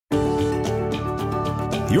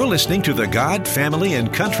You're listening to the God, Family,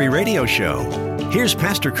 and Country Radio Show. Here's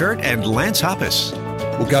Pastor Kurt and Lance Hoppus.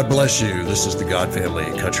 Well, God bless you. This is the God, Family,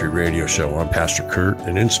 and Country Radio Show. I'm Pastor Kurt,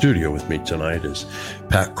 and in studio with me tonight is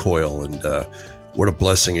Pat Coyle. And what a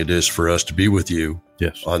blessing it is for us to be with you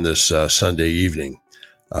on this Sunday evening.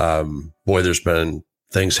 Boy, there's been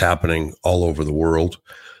things happening all over the world.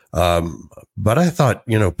 But I thought,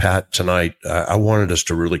 Pat, tonight, I wanted us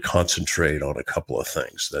to really concentrate on a couple of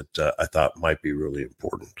things that I thought might be really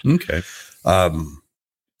important. Okay.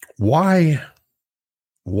 Why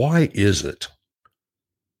is it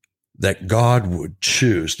that God would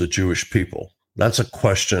choose the Jewish people? That's a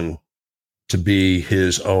question to be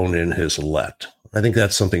his own and his elect. I think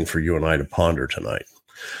that's something for you and I to ponder tonight.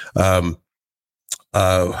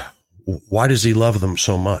 Why does he love them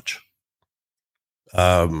so much?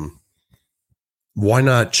 Why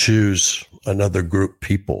not choose another group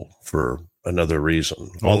people for another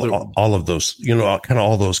reason? All of those, kind of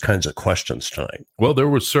all those kinds of questions tonight. Well, there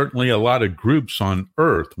was certainly a lot of groups on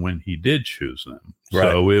earth when he did choose them.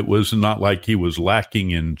 Right. So it was not like he was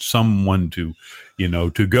lacking in someone to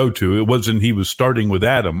go to. It wasn't he was starting with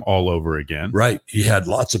Adam all over again. Right. He had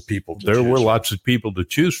lots of people to choose from. Lots of people to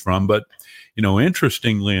choose from. But,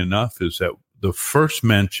 interestingly enough, is that the first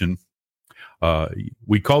mention,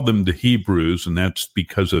 we call them the Hebrews, and that's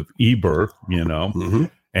because of Eber, Mm-hmm.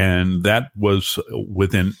 and that was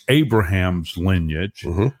within Abraham's lineage.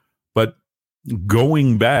 Mm-hmm. But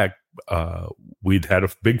going back, we'd had a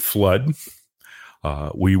big flood.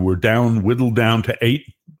 We were whittled down to 8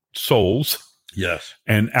 souls. Yes.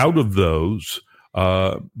 And out of those,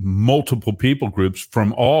 multiple people groups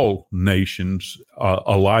from all nations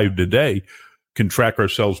alive today can track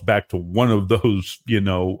ourselves back to one of those,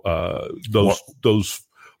 those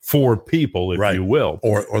 4 people, if you will.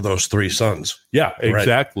 Or those 3 sons. Yeah,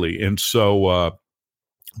 exactly. Right. And so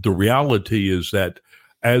the reality is that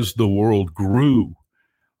as the world grew,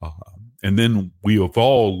 and then we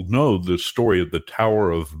all know the story of the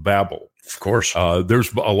Tower of Babel. Of course.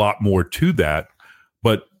 There's a lot more to that.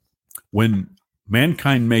 But when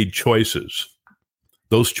mankind made choices,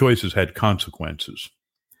 those choices had consequences.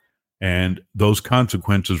 And those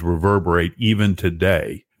consequences reverberate even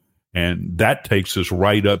today. And that takes us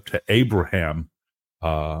right up to Abraham,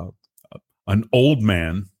 an old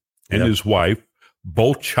man and his wife,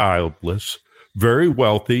 both childless, very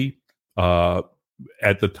wealthy,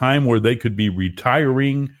 at the time where they could be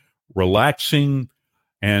retiring, relaxing.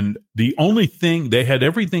 And the only thing, they had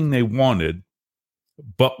everything they wanted,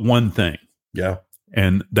 but one thing. Yeah.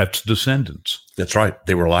 And that's descendants. That's right.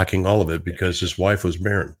 They were lacking all of it because his wife was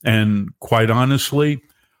barren. And quite honestly,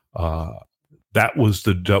 that was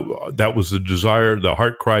the desire, the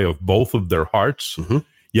heart cry of both of their hearts. Mm-hmm.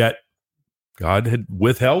 Yet God had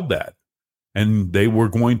withheld that, and they were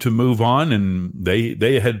going to move on, and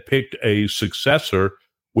they had picked a successor,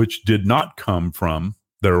 which did not come from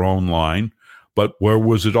their own line. But where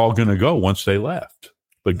was it all going to go once they left?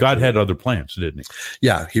 But God had other plans, didn't he?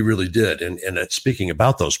 Yeah, he really did. And speaking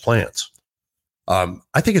about those plans, I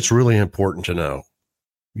think it's really important to know,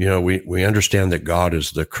 we understand that God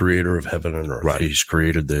is the creator of heaven and earth. Right. He's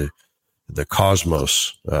created the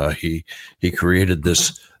cosmos. He created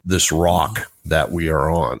this rock that we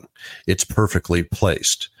are on. It's perfectly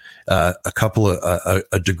placed. A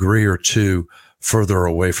degree or 2 further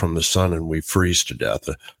away from the sun, and we freeze to death.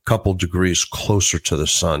 A couple degrees closer to the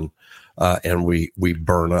sun, and we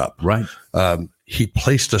burn up. Right. He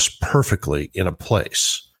placed us perfectly in a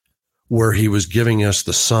place where he was giving us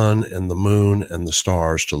the sun and the moon and the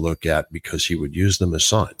stars to look at because he would use them as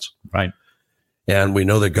signs. Right. And we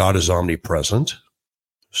know that God is omnipresent.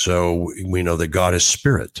 So we know that God is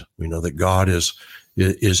spirit. We know that God is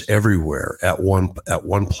everywhere at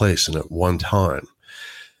one place and at one time.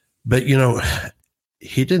 But,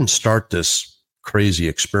 he didn't start this crazy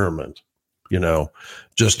experiment,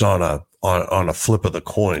 just on a flip of the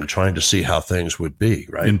coin, trying to see how things would be,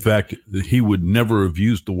 right? In fact, he would never have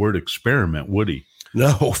used the word experiment, would he?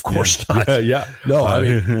 No, of course not. Yeah. No, I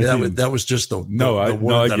mean, that was just the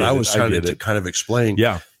word that I was trying to kind of explain.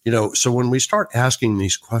 Yeah. So when we start asking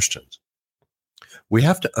these questions, we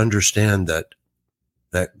have to understand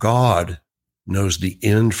that God knows the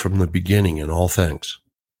end from the beginning in all things.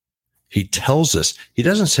 He tells us, he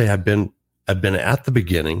doesn't say, I've been at the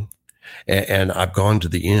beginning and I've gone to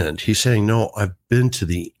the end. He's saying, no, I've been to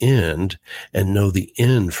the end and know the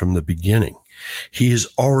end from the beginning. He has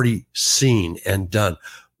already seen and done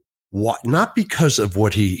what, not because of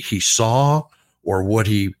what he saw or what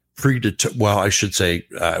he predetermined. Well, I should say,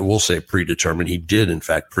 we'll say predetermined. He did in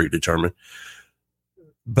fact predetermine,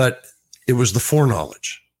 but it was the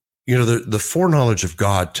foreknowledge. the foreknowledge of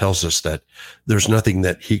God tells us that there's nothing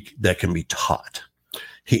that can be taught.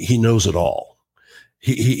 He knows it all.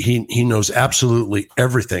 He knows absolutely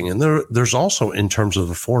everything. And there's also, in terms of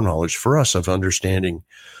the foreknowledge for us, of understanding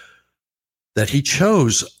that he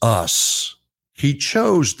chose us. He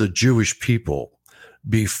chose the Jewish people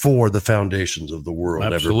before the foundations of the world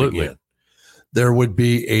ever began. There would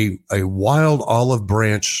be a wild olive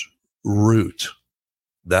branch root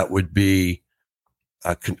that would be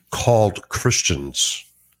called Christians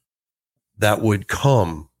that would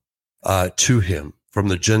come to him from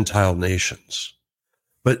the Gentile nations.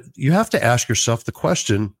 But you have to ask yourself the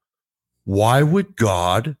question, why would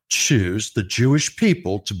God choose the Jewish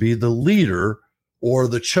people to be the leader or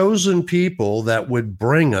the chosen people that would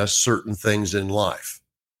bring us certain things in life?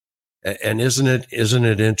 And isn't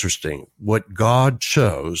it interesting what God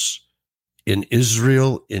chose in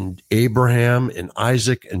Israel, in Abraham, in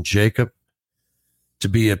Isaac, and Jacob to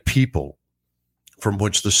be a people from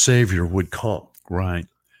which the Savior would come? Right.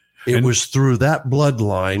 It was through that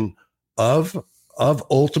bloodline of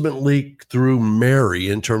ultimately through Mary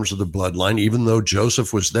in terms of the bloodline, even though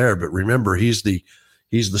Joseph was there. But remember, he's the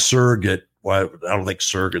surrogate. Well, I don't think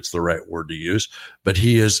surrogate's the right word to use, but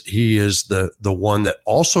he is the one that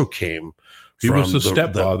also came from. He was the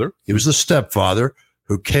stepfather. He was the stepfather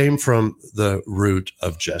who came from the root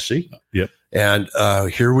of Jesse. Yep. And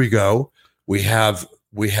here we go. We have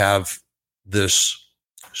this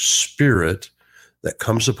spirit that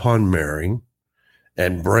comes upon Mary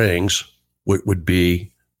and brings what would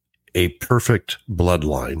be a perfect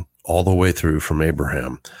bloodline all the way through from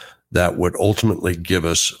Abraham that would ultimately give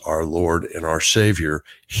us our Lord and our Savior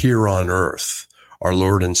here on earth. Our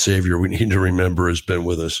Lord and Savior, we need to remember, has been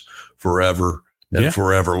with us forever and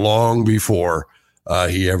forever, long before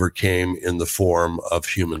he ever came in the form of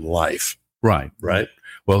human life. Right. Right.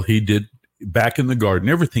 Well, he did back in the garden.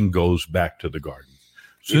 Everything goes back to the garden.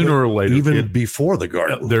 Sooner or later, even before the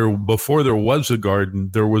garden, before there was a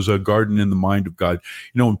garden, there was a garden in the mind of God.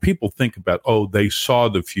 When people think about, they saw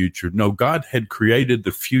the future. No, God had created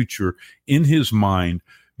the future in his mind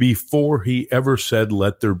before he ever said,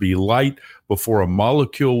 let there be light, before a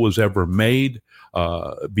molecule was ever made,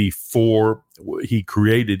 before he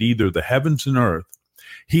created either the heavens and earth.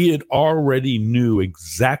 He had already knew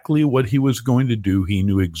exactly what he was going to do. He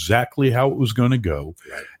knew exactly how it was going to go.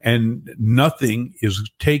 Right. And nothing is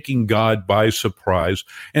taking God by surprise.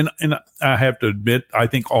 And I have to admit, I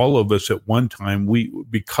think all of us at one time,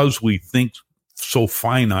 because we think so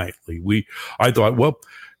finitely, I thought, well,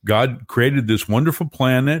 God created this wonderful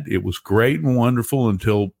planet. It was great and wonderful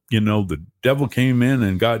until, the devil came in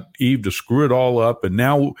and got Eve to screw it all up. And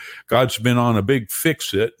now God's been on a big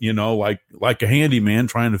fix it, like a handyman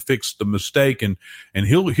trying to fix the mistake. And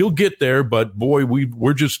he'll get there. But boy,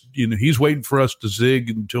 we're just, he's waiting for us to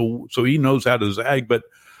zig so he knows how to zag. But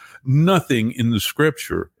nothing in the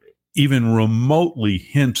scripture even remotely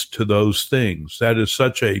hints to those things. That is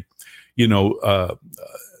such a,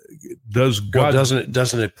 does God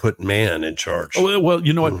doesn't it put man in charge? Well,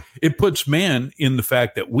 you know what? It puts man in the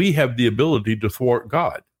fact that we have the ability to thwart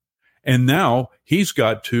God. And now he's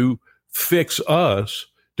got to fix us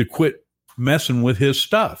to quit messing with his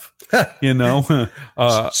stuff.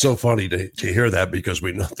 So funny to hear that, because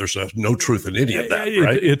we know there's no truth in any of that,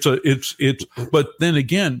 right? But then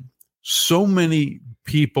again, so many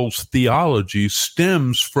people's theology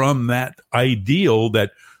stems from that ideal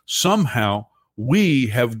that somehow we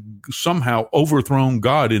have overthrown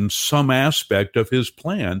God in some aspect of his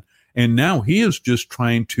plan. And now he is just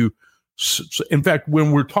trying to, in fact,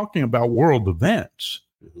 when we're talking about world events,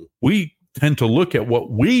 we tend to look at what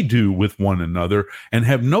we do with one another and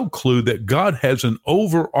have no clue that God has an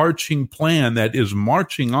overarching plan that is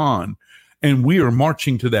marching on. And we are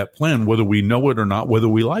marching to that plan, whether we know it or not, whether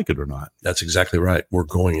we like it or not. That's exactly right. We're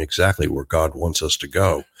going exactly where God wants us to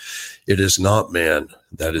go. It is not man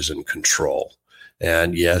that is in control.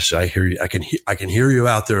 And yes, I hear you. I can hear you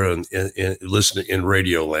out there and listening in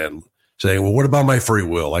Radio Land saying, well, what about my free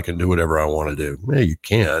will? I can do whatever I want to do. Yeah, you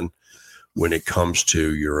can when it comes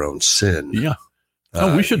to your own sin. Yeah.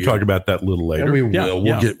 We should talk about that a little later. We will.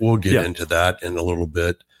 We'll get into that in a little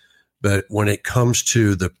bit. But when it comes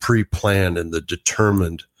to the pre-planned and the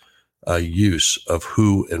determined use of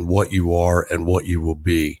who and what you are and what you will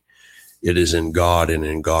be, it is in God and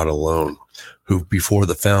in God alone, who before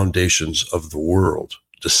the foundations of the world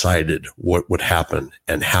decided what would happen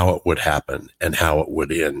and how it would happen and how it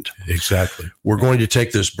would end. Exactly. We're going to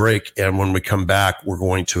take this break, and when we come back, we're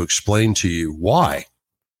going to explain to you why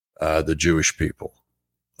the Jewish people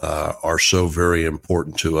are so very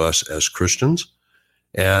important to us as Christians,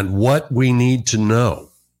 and what we need to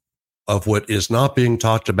know of what is not being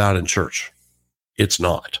talked about in church. It's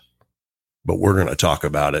not. But we're going to talk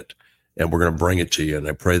about it, and we're going to bring it to you. And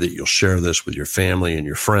I pray that you'll share this with your family and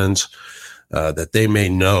your friends, that they may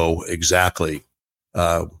know exactly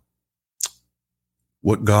what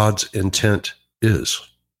God's intent is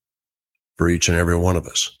for each and every one of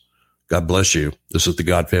us. God bless you. This is the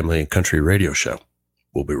God, Family, and Country Radio Show.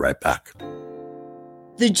 We'll be right back.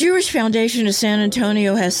 The Jewish Foundation of San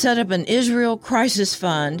Antonio has set up an Israel Crisis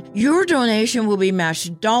Fund. Your donation will be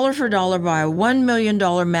matched dollar for dollar by a $1 million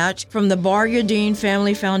match from the Bar Yadin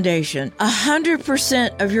Family Foundation.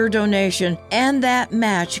 100% of your donation and that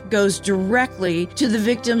match goes directly to the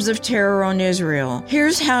victims of terror on Israel.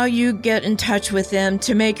 Here's how you get in touch with them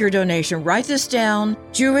to make your donation. Write this down.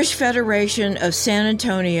 Jewish Federation of San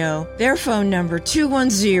Antonio. Their phone number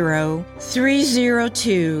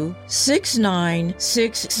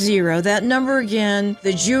 210-302-6960. That number again,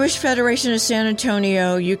 the Jewish Federation of San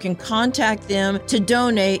Antonio. You can contact them to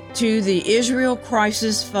donate to the Israel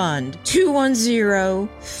Crisis Fund.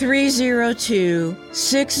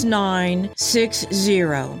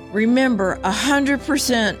 210-302-6960. Remember,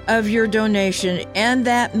 100% of your donation and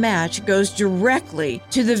that match goes directly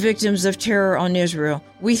to the victims of terror on Israel.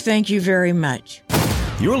 We thank you very much.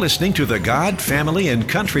 You're listening to the God, Family, and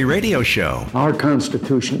Country Radio Show. Our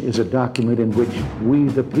Constitution is a document in which we,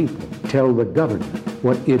 the people, tell the government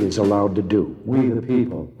what it is allowed to do. We, the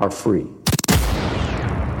people, are free.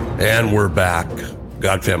 And we're back.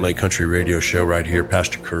 God, Family, Country Radio Show right here.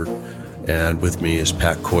 Pastor Kurt. And with me is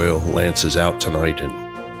Pat Coyle. Lance is out tonight.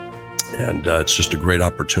 And it's just a great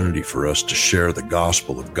opportunity for us to share the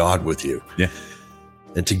gospel of God with you. Yeah.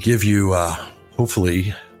 And to give you,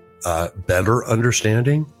 hopefully, better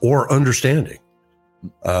understanding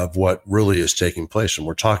of what really is taking place. And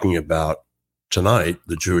we're talking about tonight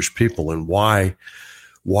the Jewish people and why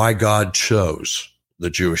God chose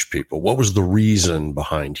the Jewish people. What was the reason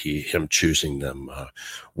behind him choosing them?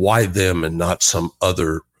 Why them and not some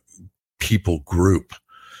other people group?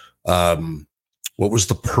 What was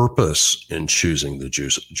the purpose in choosing the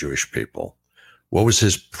Jewish people? What was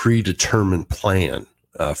his predetermined plan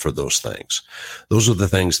for those things? Those are the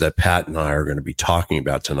things that Pat and I are going to be talking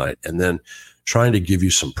about tonight, and then trying to give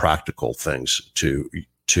you some practical things to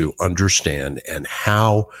understand, and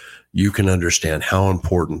how you can understand how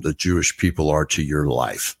important the Jewish people are to your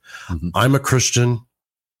life. Mm-hmm. I'm a Christian.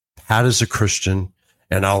 Pat is a Christian,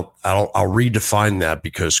 and I'll redefine that,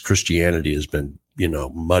 because Christianity has been,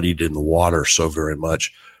 muddied in the water so very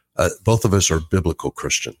much. Both of us are biblical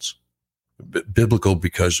Christians. Biblical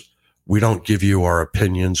because we don't give you our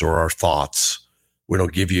opinions or our thoughts. We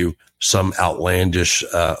don't give you some outlandish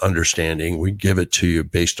understanding. We give it to you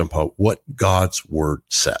based upon what God's word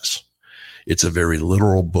says. It's a very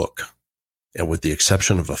literal book. And with the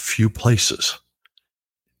exception of a few places,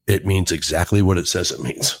 it means exactly what it says it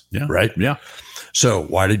means. Yeah. Right? Yeah. So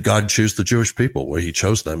why did God choose the Jewish people? Well, he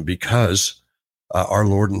chose them because our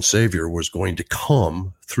Lord and Savior was going to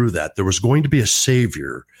come through that. There was going to be a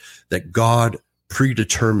Savior that God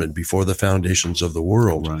predetermined before the foundations of the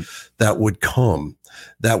world, right, that would come,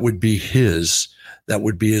 that would be his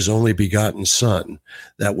only begotten Son,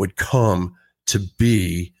 that would come to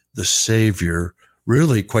be the Savior.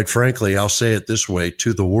 Really, quite frankly, I'll say it this way,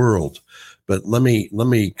 to the world. But let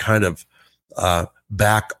me kind of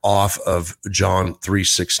back off of John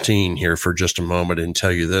 3:16 here for just a moment and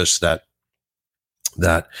tell you this, that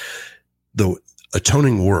the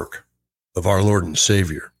atoning work of our Lord and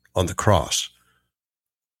Savior on the cross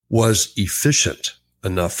was efficient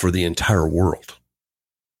enough for the entire world.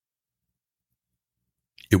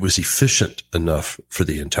 It was efficient enough for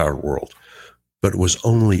the entire world, but it was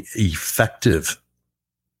only effective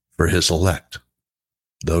for his elect,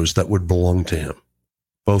 those that would belong to him,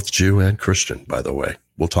 both Jew and Christian, by the way.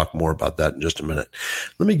 We'll talk more about that in just a minute.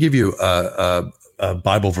 Let me give you a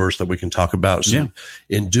Bible verse that we can talk about. So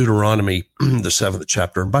in Deuteronomy, the 7th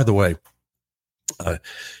chapter. And by the way,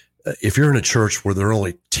 if you're in a church where they're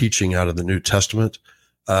only teaching out of the New Testament,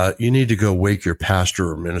 you need to go wake your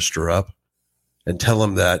pastor or minister up and tell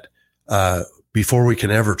them that before we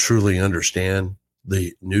can ever truly understand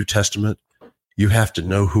the New Testament, you have to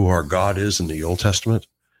know who our God is in the Old Testament,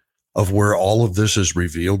 of where all of this is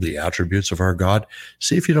revealed, the attributes of our God.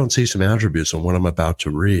 See if you don't see some attributes on what I'm about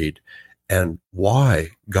to read and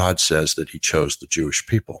why God says that he chose the Jewish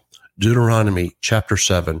people. Deuteronomy chapter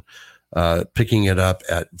 7, picking it up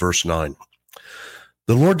at verse 9.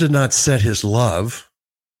 The Lord did not set his love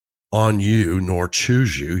on you, nor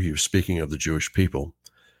choose you, he was speaking of the Jewish people,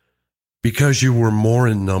 because you were more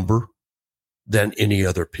in number than any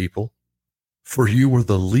other people, for you were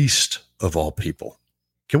the least of all people.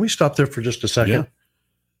 Can we stop there for just a second?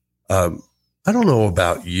 I don't know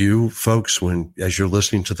about you folks as you're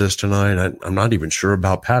listening to this tonight. I'm not even sure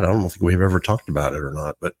about Pat. I don't think we've ever talked about it or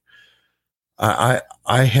not, but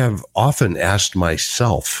I have often asked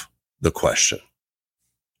myself the question,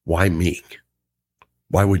 why me?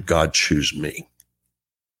 Why would God choose me?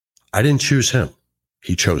 I didn't choose him.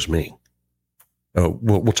 He chose me.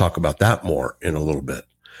 We'll talk about that more in a little bit,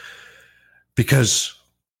 because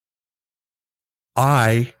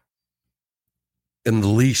I am the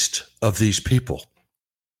least of these people.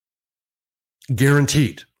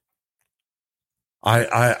 Guaranteed. I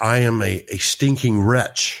am a stinking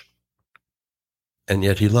wretch, and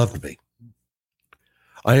yet he loved me.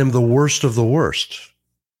 I am the worst of the worst,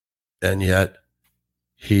 and yet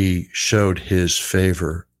he showed his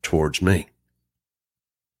favor towards me.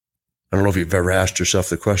 I don't know if you've ever asked yourself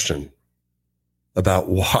the question about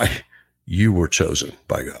why you were chosen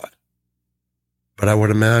by God, but I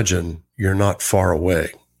would imagine you're not far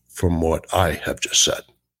away from what I have just said.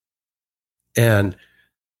 And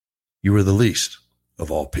you were the least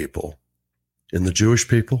of all people in the Jewish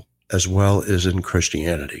people as well as in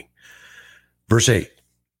Christianity. Verse 8,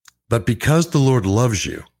 but because the Lord loves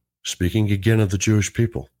you, speaking again of the Jewish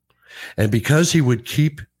people, and because he would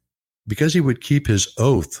keep his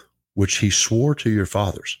oath, which he swore to your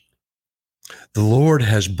fathers, the Lord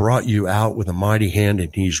has brought you out with a mighty hand,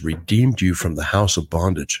 and he's redeemed you from the house of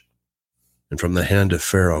bondage and from the hand of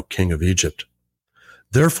Pharaoh, king of Egypt.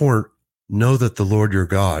 Therefore, know that the Lord your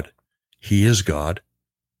God, he is God,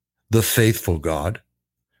 the faithful God,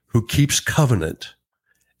 who keeps covenant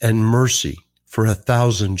and mercy for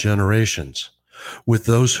 1,000 generations with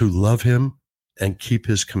those who love him and keep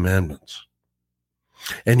his commandments.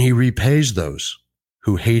 And he repays those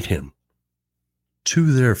who hate him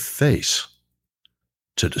to their face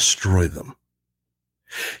to destroy them.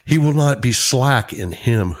 He will not be slack in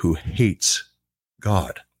him who hates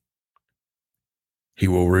God. He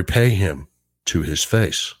will repay him to his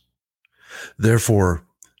face. Therefore,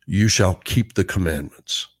 you shall keep the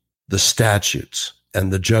commandments, the statutes,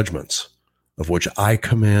 and the judgments of which I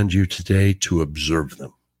command you today to observe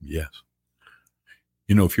them. Yes.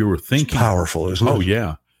 You know, if you were thinking, it's powerful, isn't it? Oh,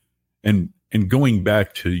 yeah. And going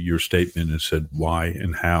back to your statement and said why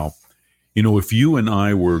and how, you know, if you and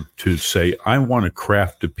I were to say, I want to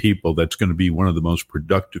craft a people that's going to be one of the most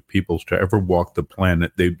productive peoples to ever walk the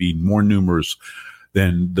planet, they'd be more numerous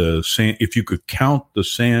than the sand. If you could count the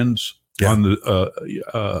sands on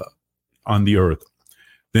the earth,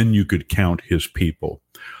 then you could count his people.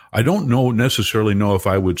 I don't necessarily know if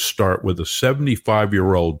I would start with a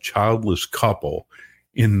 75-year-old childless couple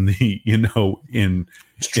in the, in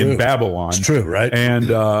Babylon. It's true, right?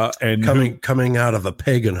 And coming out of a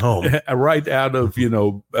pagan home, right out of,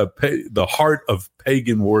 the heart of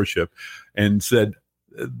pagan worship, and said,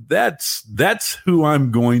 that's who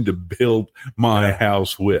I'm going to build my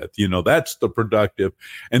house with. That's the productive.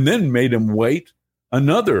 And then made him wait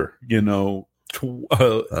another, 20.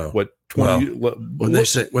 When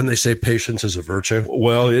they say patience is a virtue.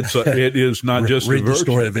 Well, it is not just read a virtue. The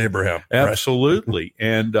story of Abraham. Absolutely.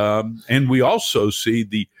 Right? And we also see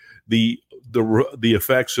the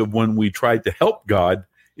effects of when we try to help God,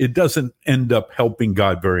 it doesn't end up helping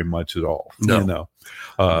God very much at all. No.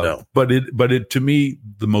 No. But to me,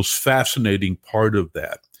 the most fascinating part of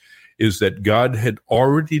that is that God had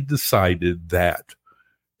already decided that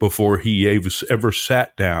before he ever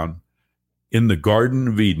sat down in the Garden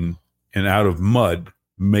of Eden and out of mud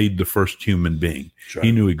made the first human being. Sure.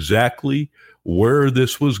 He knew exactly where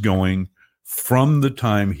this was going from the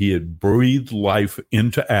time he had breathed life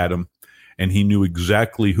into Adam, and he knew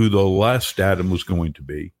exactly who the last Adam was going to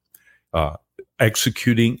be,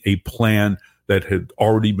 executing a plan that had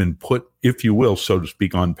already been put, if you will, so to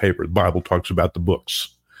speak, on paper. The Bible talks about the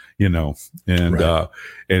books, right.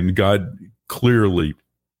 And God clearly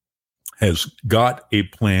has got a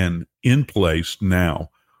plan in place now,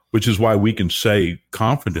 which is why we can say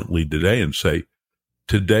confidently today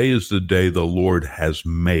today is the day the Lord has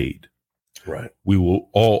made. Right.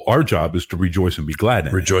 Our job is to rejoice and be glad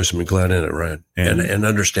in it. Rejoice and be glad in it, right. And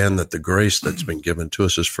understand that the grace that's been given to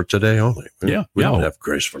us is for today only. We don't have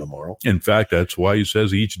grace for tomorrow. In fact, that's why he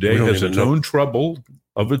says each day has its own trouble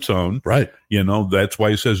of its own. Right. That's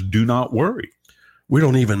why he says, do not worry. We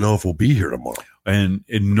don't even know if we'll be here tomorrow. And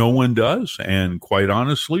no one does. And quite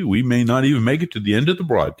honestly, we may not even make it to the end of the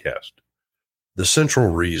broadcast. The central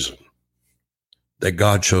reason that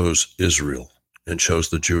God chose Israel and chose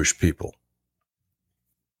the Jewish people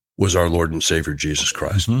was our Lord and Savior, Jesus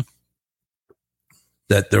Christ. Mm-hmm.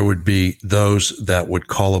 That there would be those that would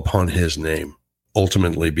call upon his name,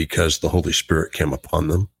 ultimately because the Holy Spirit came upon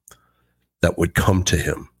them, that would come to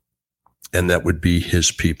him and that would be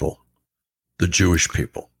his people, the Jewish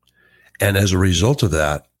people. And as a result of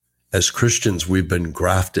that, as Christians, we've been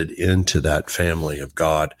grafted into that family of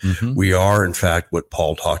God. Mm-hmm. We are, in fact, what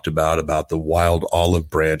Paul talked about the wild olive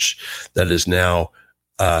branch that is now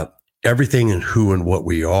everything in who and what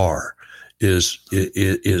we are is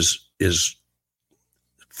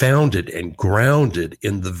founded and grounded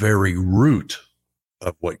in the very root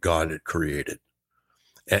of what God had created.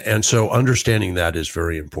 And so understanding that is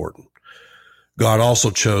very important. God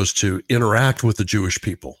also chose to interact with the Jewish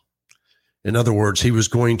people. In other words, he was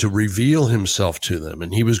going to reveal himself to them,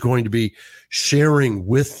 and he was going to be sharing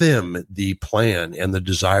with them the plan and the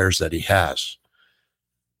desires that he has.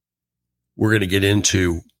 We're going to get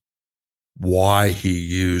into why he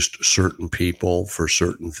used certain people for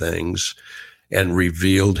certain things and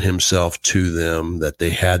revealed himself to them, that they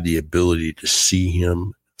had the ability to see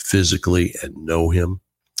him physically and know him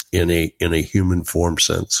in a human form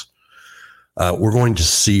sense. We're going to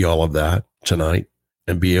see all of that tonight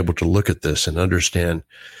and be able to look at this and understand,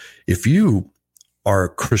 if you are a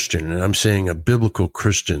Christian, and I'm saying a biblical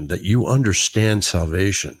Christian, that you understand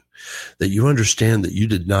salvation, that you understand that you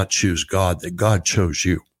did not choose God, that God chose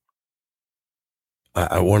you.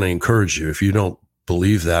 I want to encourage you, if you don't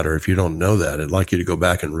believe that, or if you don't know that, I'd like you to go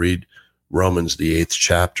back and read Romans, the 8th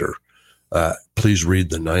chapter. Please read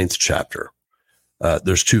the 9th chapter.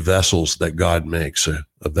 There's two vessels that God makes, a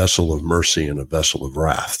vessel of mercy and a vessel of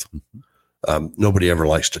wrath. Nobody ever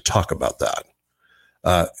likes to talk about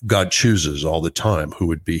that. God chooses all the time who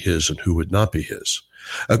would be his and who would not be his.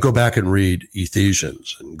 Go back and read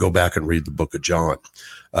Ephesians, and go back and read the book of John.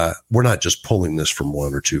 We're not just pulling this from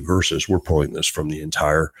one or two verses. We're pulling this from the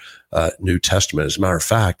entire New Testament. As a matter of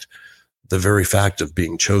fact, the very fact of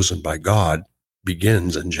being chosen by God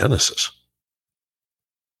begins in Genesis.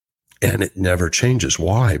 And it never changes.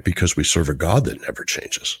 Why? Because we serve a God that never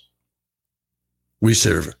changes. We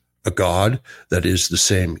serve a God that is the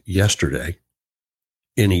same yesterday,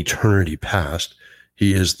 in eternity past.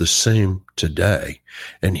 He is the same today,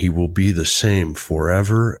 and he will be the same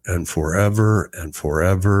forever and forever and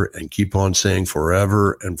forever, and keep on saying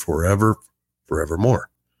forever and forever, forevermore.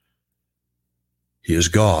 He is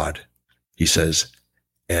God. He says,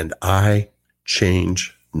 and I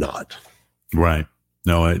change not. Right.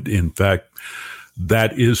 No, in fact,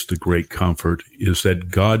 that is the great comfort, is that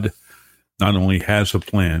God not only has a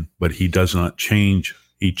plan, but he does not change.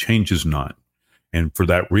 He changes not. And for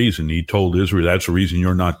that reason, he told Israel, that's the reason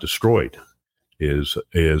you're not destroyed, is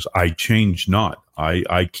I change not.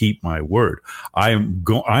 I keep my word. I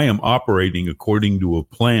am operating according to a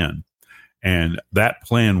plan, and that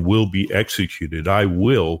plan will be executed. I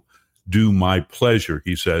will do my pleasure,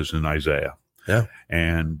 he says in Isaiah. Yeah.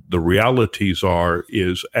 And the realities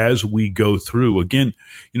is as we go through, again,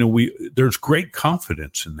 there's great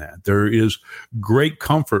confidence in that. There is great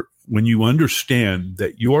comfort when you understand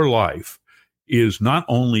that your life is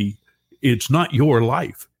it's not your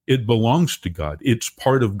life. It belongs to God. It's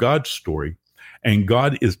part of God's story, and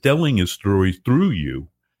God is telling his story through you.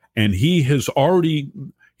 And he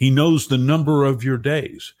knows the number of your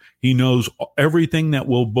days. He knows everything that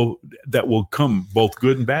will come, both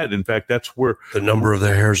good and bad. In fact, that's where the number of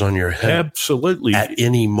the hairs on your head. Absolutely. At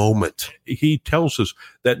any moment. He tells us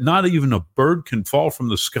that not even a bird can fall from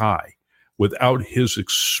the sky without his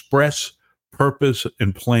express purpose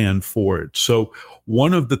and plan for it. So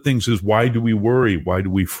one of the things is, why do we worry? Why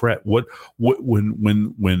do we fret? When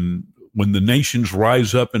the nations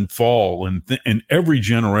rise up and fall, and every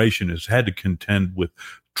generation has had to contend with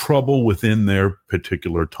trouble within their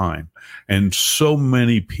particular time. And so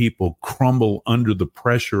many people crumble under the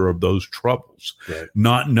pressure of those troubles, right,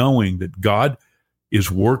 not knowing that God is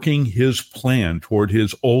working his plan toward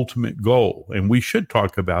his ultimate goal. And we should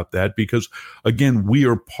talk about that because, again, we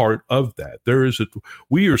are part of that.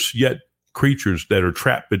 We are yet creatures that are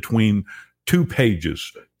trapped between two pages,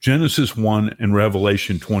 Genesis 1 and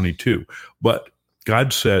Revelation 22. But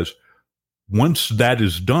God says, once that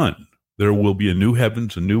is done, there will be a new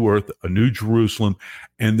heavens, a new earth, a new Jerusalem,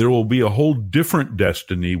 and there will be a whole different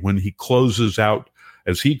destiny when he closes out,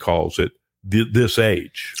 as he calls it, this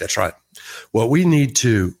age. That's right. What we need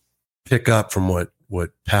to pick up from what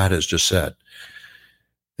Pat has just said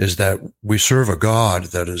is that we serve a God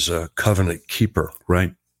that is a covenant keeper.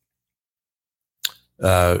 Right.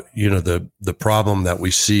 The problem that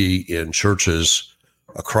we see in churches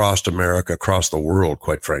across America, across the world,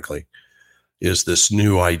 quite frankly, is this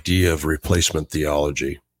new idea of replacement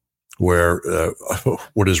theology, where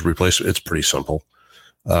what is replacement? It's pretty simple.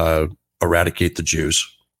 Eradicate the Jews,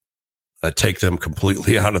 take them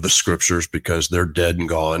completely out of the scriptures because they're dead and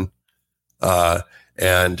gone,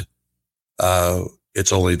 and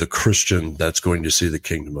it's only the Christian that's going to see the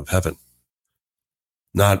kingdom of heaven.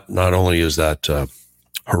 Not only is that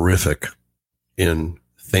horrific in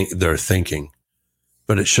their thinking,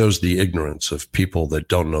 but it shows the ignorance of people that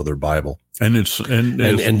don't know their Bible. And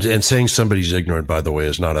saying somebody's ignorant, by the way,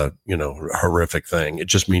 is not a horrific thing. It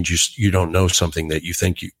just means you don't know something that you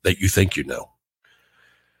think you know.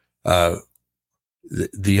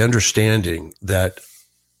 The understanding that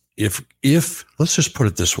if let's just put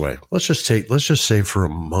it this way, let's just say for a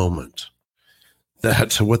moment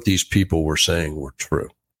that what these people were saying were true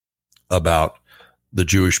about the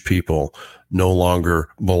Jewish people no longer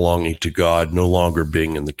belonging to God, no longer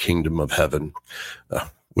being in the kingdom of heaven,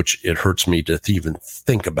 which it hurts me to even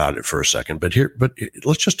think about it for a second. But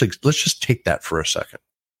let's just take that for a second.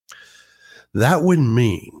 That would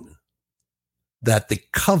mean that the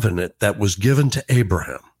covenant that was given to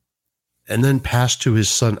Abraham and then passed to his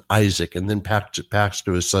son Isaac and then passed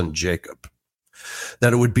to his son Jacob,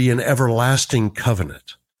 that it would be an everlasting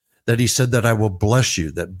covenant, that he said that I will bless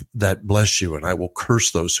you, that bless you, and I will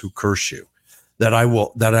curse those who curse you, that I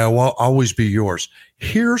will always be yours.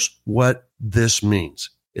 Here's what this means.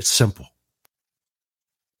 It's simple.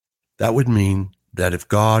 That would mean that if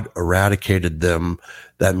God eradicated them,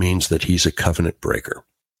 that means that he's a covenant breaker.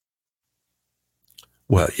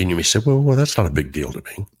 Well, and you may say, well, that's not a big deal to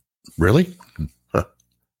me. Really? Huh.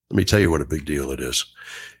 Let me tell you what a big deal it is.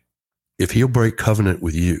 If he'll break covenant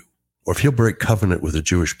with you, or if he'll break covenant with the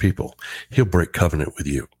Jewish people, he'll break covenant with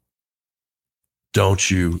you.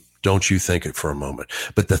 Don't you think it for a moment.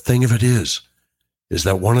 But the thing of it is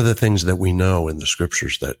that one of the things that we know in the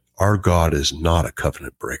scriptures, that our God is not a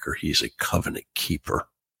covenant breaker. He's a covenant keeper.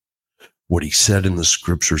 What he said in the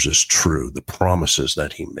scriptures is true. The promises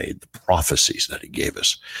that he made, the prophecies that he gave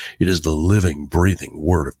us. It is the living, breathing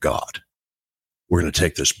word of God. We're going to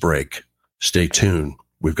take this break. Stay tuned.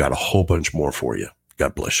 We've got a whole bunch more for you.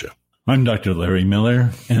 God bless you. I'm Dr. Larry Miller,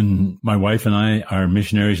 and my wife and I are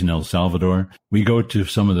missionaries in El Salvador. We go to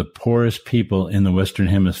some of the poorest people in the Western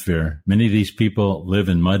Hemisphere. Many of these people live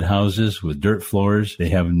in mud houses with dirt floors. They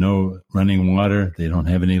have no running water. They don't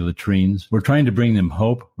have any latrines. We're trying to bring them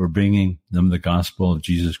hope. We're bringing them the gospel of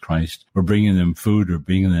Jesus Christ. We're bringing them food. We're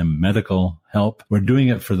bringing them medical help. We're doing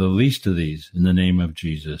it for the least of these in the name of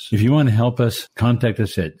Jesus. If you want to help us, contact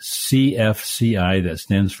us at CFCI, that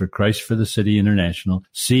stands for Christ for the City International,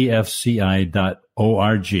 cfci.org/El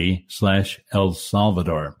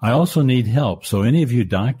Salvador. I also need help. So any of you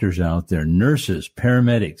doctors out there, nurses,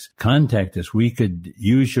 paramedics, contact us. We could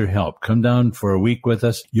use your help. Come down for a week with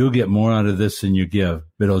us. You'll get more out of this than you give,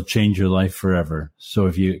 but it'll change your life forever. So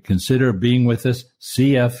if you consider being with us,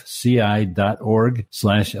 cfci.org/El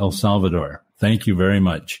Salvador. Thank you very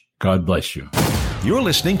much. God bless you. You're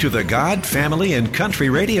listening to the God, Family, and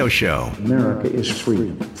Country Radio Show. America is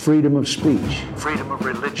freedom. Freedom of speech. Freedom of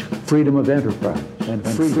religion. Freedom of enterprise. And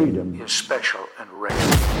freedom is special and rare.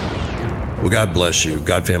 Well, God bless you.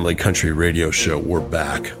 God, Family, Country Radio Show. We're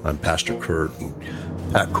back. I'm Pastor Kurt and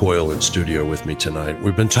Pat Coyle in studio with me tonight.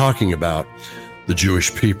 We've been talking about the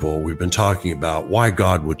Jewish people. We've been talking about why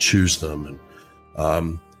God would choose them.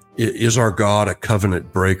 And is our God a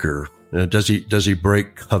covenant breaker? Does he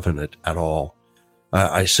break covenant at all?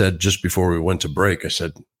 I said just before we went to break, I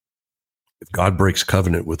said, if God breaks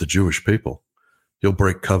covenant with the Jewish people, he'll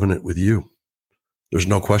break covenant with you. There's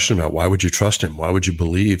no question about why would you trust him? Why would you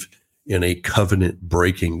believe in a covenant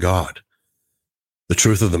breaking God? The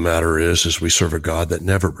truth of the matter is we serve a God that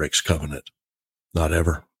never breaks covenant, not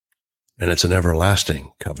ever. And it's an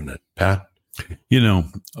everlasting covenant. Pat?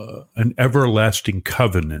 An everlasting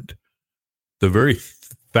covenant, the very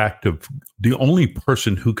fact of the only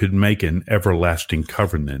person who could make an everlasting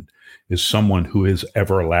covenant is someone who is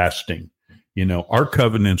everlasting. Our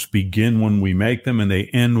covenants begin when we make them and they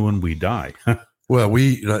end when we die. Well,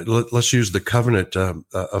 let's use the covenant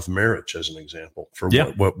of marriage as an example for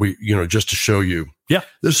what we, just to show you. Yeah.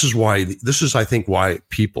 This is, I think, why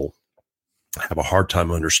people have a hard time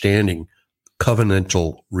understanding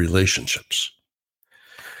covenantal relationships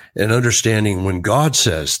and understanding when God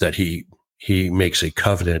says that he makes a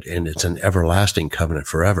covenant and it's an everlasting covenant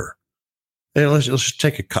forever. And let's just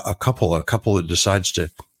take a couple that decides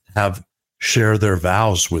to share their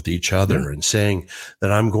vows with each other and saying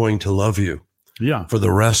that I'm going to love you for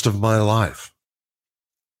the rest of my life.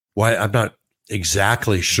 Why? I'm not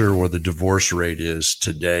exactly sure where the divorce rate is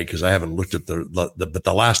today because I haven't looked at but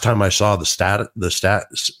the last time I saw the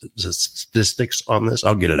statistics on this,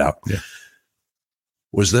 I'll get it out. Yeah.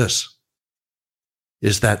 Was this.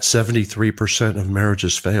 Is that 73% of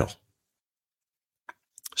marriages fail.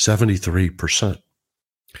 73%.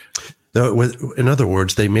 In other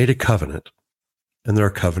words, they made a covenant and they're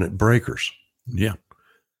covenant breakers. Yeah.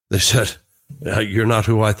 They said, you're not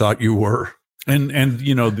who I thought you were. And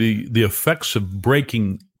the effects of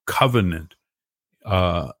breaking covenant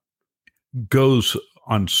goes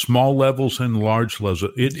on small levels and large levels.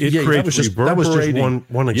 It creates reverberating. That was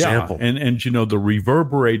just one example. Yeah. And the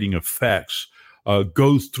reverberating effects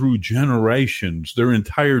go through generations. There are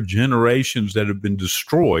entire generations that have been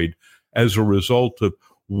destroyed as a result of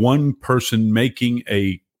one person making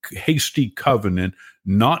a hasty covenant,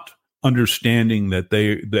 not understanding that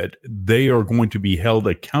they are going to be held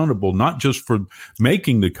accountable, not just for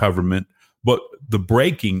making the covenant, but the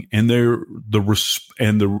breaking and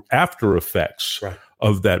the after effects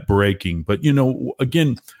of that breaking. But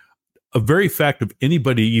again, a very fact of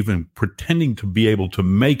anybody even pretending to be able to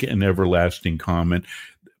make an everlasting comment,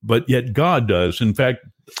 but yet God does. In fact,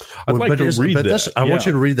 I'd like to read that. I want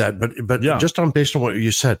you to read that, but just based on what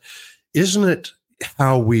you said, isn't it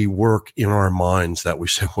how we work in our minds that we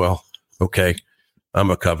say, well, okay, I'm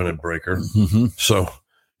a covenant breaker. Mm-hmm. So,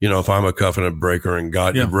 if I'm a covenant breaker and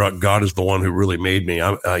God is the one who really made me,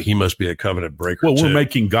 he must be a covenant breaker. Well, too. We're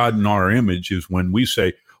making God in our image is when we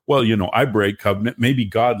say, well, I break covenant. Maybe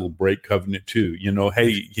God will break covenant too.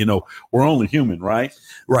 Hey, we're only human, right?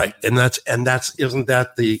 Right. And that's isn't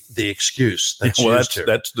that the excuse that's used here?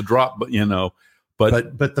 That's the drop, but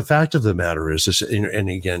But the fact of the matter is, and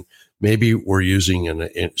again, maybe we're using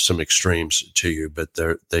in some extremes to you, but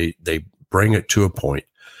they bring it to a point,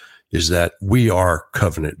 is that we are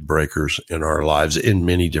covenant breakers in our lives in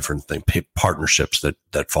many different things, partnerships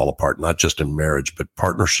that fall apart, not just in marriage, but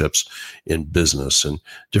partnerships in business and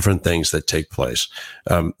different things that take place.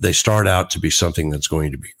 They start out to be something that's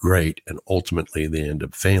going to be great, and ultimately they end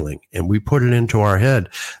up failing. And we put it into our head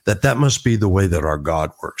that must be the way that our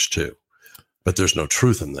God works too. But there's no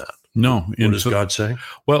truth in that. No. What does God say?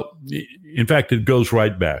 Well, in fact, it goes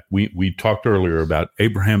right back. We talked earlier about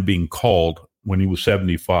Abraham being called when he was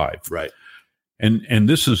 75. Right. And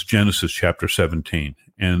this is Genesis chapter 17.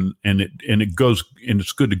 And it goes, and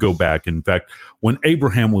it's good to go back. In fact, when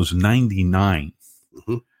Abraham was 99,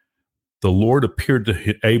 mm-hmm. the Lord appeared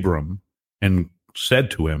to Abram and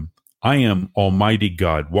said to him, I am Almighty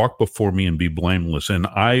God. Walk before me and be blameless, and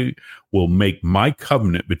I will make my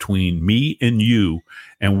covenant between me and you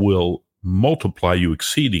and will multiply you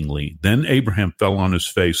exceedingly. Then Abraham fell on his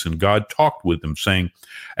face, and God talked with him, saying,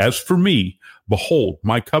 As for me, behold,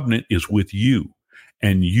 my covenant is with you,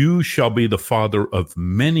 and you shall be the father of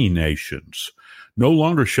many nations. No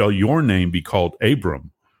longer shall your name be called Abram,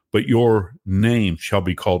 but your name shall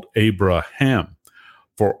be called Abraham,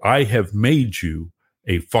 for I have made you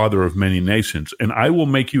a father of many nations, and I will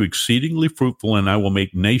make you exceedingly fruitful, and I will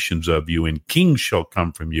make nations of you, and kings shall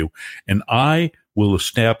come from you, and I will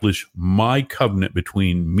establish my covenant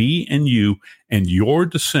between me and you and your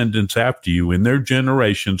descendants after you in their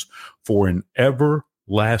generations for an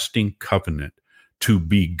everlasting covenant, to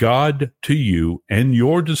be God to you and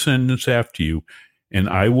your descendants after you. And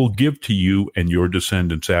I will give to you and your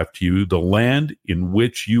descendants after you the land in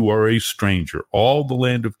which you are a stranger, all the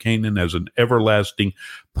land of Canaan as an everlasting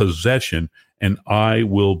possession, and I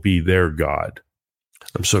will be their God.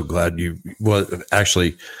 I'm so glad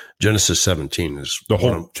actually, Genesis 17 is the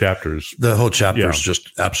whole chapter is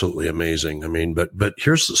just absolutely amazing. I mean, but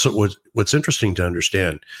what's interesting to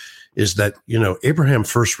understand is that, Abraham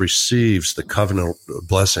first receives the covenant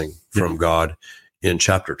blessing from God in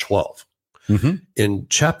chapter 12. Mm-hmm. In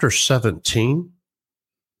chapter 17,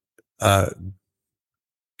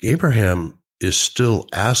 Abraham is still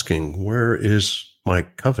asking, where is my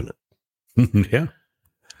covenant? Yeah.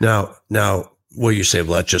 Now, well, you say,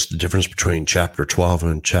 well, that's just the difference between chapter 12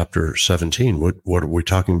 and chapter 17. What are we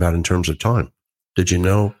talking about in terms of time? Did you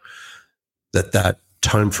know that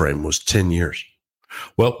time frame was 10 years?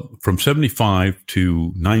 Well, from 75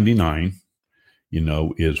 to 99,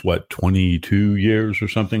 is what, 22 years or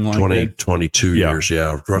something like that? 22 years,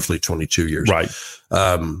 roughly 22 years. Right.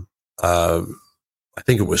 I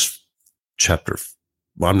think it was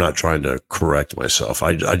I'm not trying to correct myself.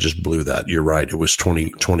 I just blew that. You're right. It was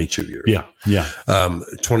 22 years. Yeah.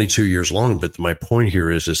 22 years long. But my point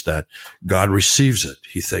here is that God receives it.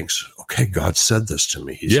 He thinks, okay, God said this to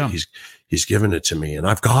me. He's given it to me, and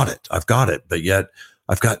I've got it. But yet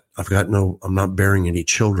I'm not bearing any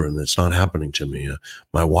children. That's not happening to me.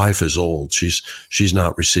 My wife is old. She's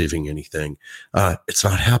not receiving anything. It's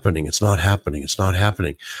not happening.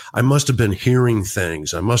 I must have been hearing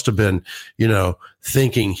things. I must have been,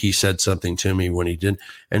 thinking he said something to me when he didn't.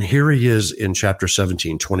 And here he is in chapter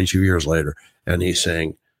 17, 22 years later. And he's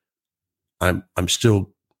saying, I'm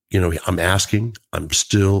still, I'm asking, and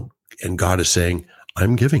God is saying,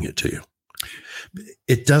 I'm giving it to you.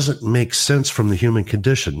 It doesn't make sense from the human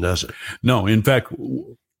condition, does it? No, in fact,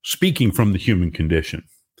 speaking from the human condition,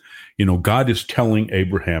 God is telling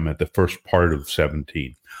Abraham at the first part of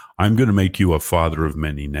 17, I'm going to make you a father of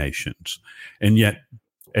many nations. And yet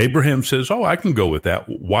Abraham says, I can go with that.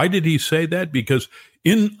 Why did he say that? Because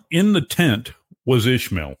in the tent was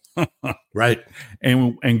Ishmael. Right.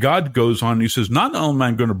 And God goes on, he says, not only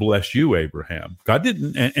am I going to bless you, Abraham. God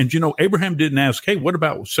didn't, and Abraham didn't ask, hey, what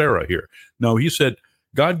about Sarah here? No, he said,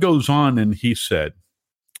 God goes on and he said,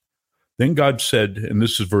 then God said, and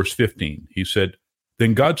this is verse 15, he said,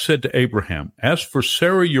 then God said to Abraham, as for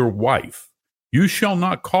Sarah, your wife, you shall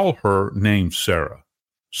not call her name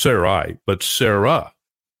Sarai, but Sarah.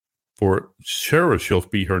 For Sarah shall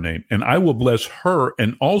be her name, and I will bless her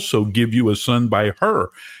and also give you a son by her.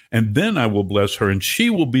 And then I will bless her, and she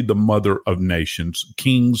will be the mother of nations.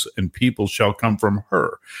 Kings and people shall come from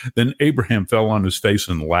her. Then Abraham fell on his face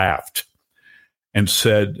and laughed and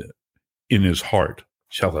said in his heart,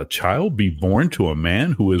 shall a child be born to a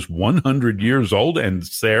man who is 100 years old, and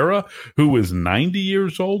Sarah, who is 90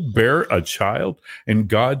 years old, bear a child?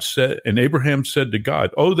 And Abraham said to God,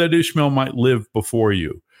 oh, that Ishmael might live before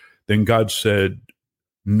you. Then God said,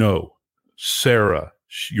 no, Sarah,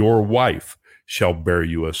 your wife, shall bear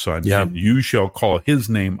you a son, and you shall call his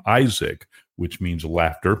name Isaac, which means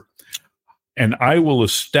laughter. And I will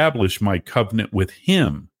establish my covenant with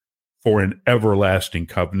him for an everlasting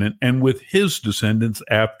covenant, and with his descendants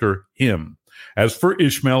after him. As for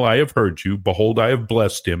Ishmael, I have heard you. Behold, I have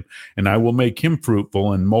blessed him, and I will make him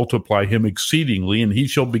fruitful and multiply him exceedingly, and he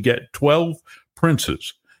shall beget 12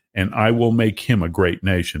 princes. And I will make him a great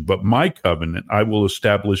nation. But my covenant I will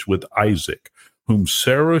establish with Isaac, whom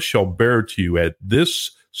Sarah shall bear to you at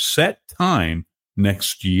this set time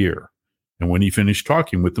next year. And when he finished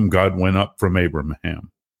talking with them, God went up from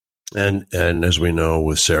Abraham. And as we know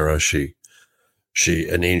with Sarah, she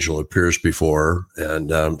an angel appears before her,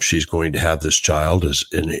 and she's going to have this child as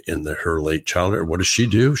in her late childhood. What does she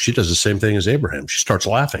do? She does the same thing as Abraham. She starts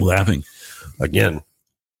laughing. Again,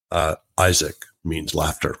 Isaac means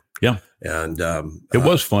laughter. Yeah. And it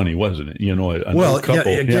was funny, wasn't it?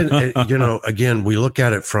 Couple. Again, we look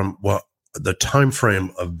at it from the time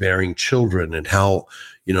frame of bearing children and how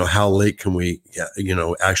late can we,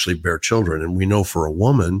 actually bear children. And we know for a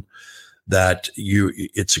woman that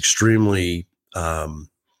it's extremely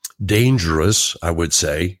dangerous, I would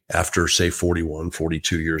say, after say 41,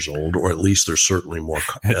 42 years old, or at least there's certainly more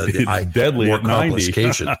deadly, more at 90.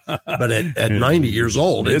 complication. But at 90 years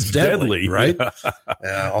old, it's deadly, right?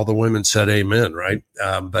 All the women said amen, right?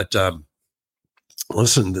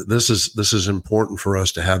 Listen, this is important for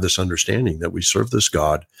us to have this understanding that we serve this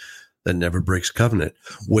God that never breaks covenant.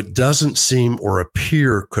 What doesn't seem or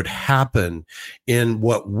appear could happen in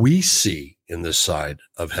what we see in this side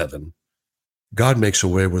of heaven, God makes a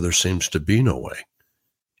way where there seems to be no way.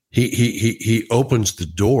 He opens the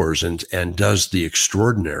doors and does the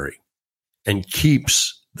extraordinary and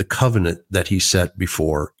keeps the covenant that he set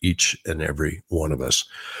before each and every one of us.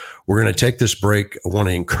 We're going to take this break. I want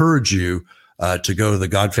to encourage you to go to the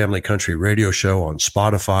God Family Country radio show on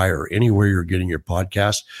Spotify or anywhere you're getting your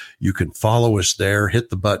podcast. You can follow us there, hit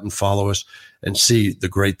the button, follow us, and see the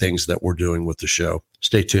great things that we're doing with the show.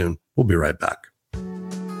 Stay tuned. We'll be right back.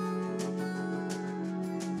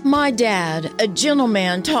 My dad, a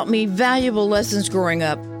gentleman, taught me valuable lessons growing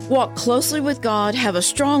up. Walk closely with God, have a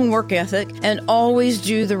strong work ethic, and always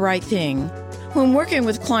do the right thing. When working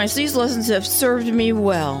with clients, these lessons have served me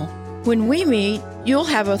well. When we meet, you'll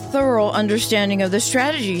have a thorough understanding of the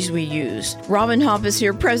strategies we use. Robin Hopp is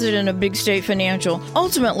here, president of Big State Financial.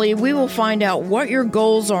 Ultimately, we will find out what your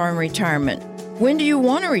goals are in retirement. When do you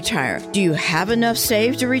want to retire? Do you have enough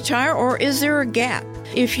saved to retire, or is there a gap?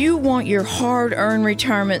 If you want your hard-earned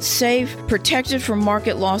retirement safe, protected from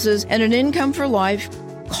market losses, and an income for life,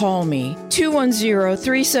 call me,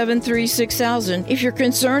 210-373-6000. If you're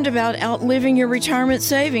concerned about outliving your retirement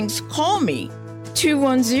savings, call me,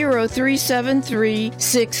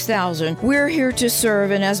 210-373-6000. We're here to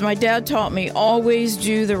serve, and as my dad taught me, always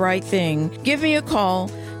do the right thing. Give me a call,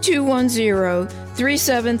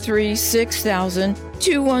 210-373-6000,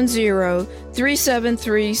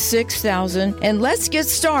 210-373-6000, and let's get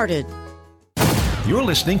started. You're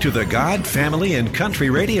listening to the God, Family, and Country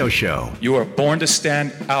radio show. You are born to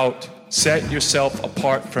stand out. Set yourself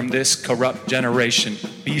apart from this corrupt generation.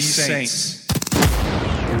 Be saints.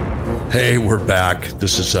 Hey, we're back.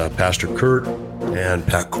 This is Pastor Kurt and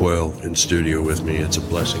Pat Coyle in studio with me. It's a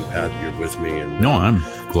blessing, Pat, you're with me. And no, I'm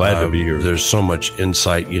glad to be here. There's so much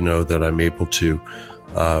insight, that I'm able to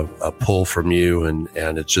pull from you, and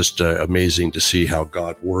it's just amazing to see how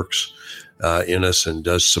God works in us and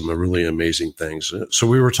does some really amazing things. So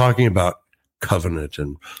we were talking about covenant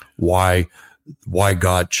and why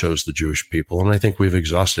God chose the Jewish people. And I think we've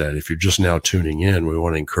exhausted that. If you're just now tuning in, we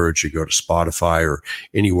want to encourage you to go to Spotify or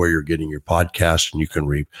anywhere you're getting your podcast, and you can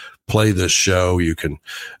replay this show. You can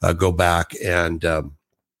go back and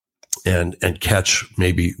catch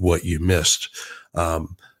maybe what you missed.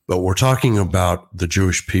 But we're talking about the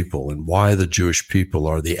Jewish people and why the Jewish people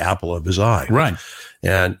are the apple of his eye. Right.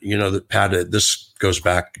 And, that Pat, this goes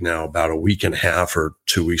back now about a week and a half or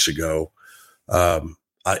 2 weeks ago.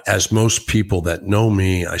 As most people that know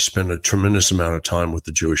me, I spend a tremendous amount of time with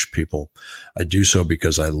the Jewish people. I do so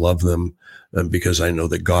because I love them and because I know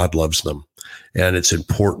that God loves them. And it's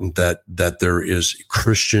important that there is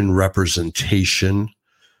Christian representation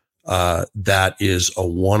that is a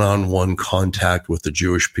one-on-one contact with the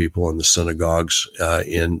Jewish people in the synagogues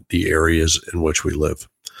in the areas in which we live.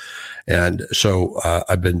 And so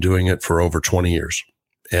I've been doing it for over 20 years.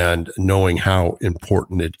 And knowing how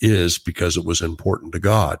important it is because it was important to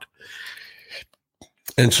God.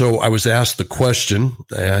 And so I was asked the question,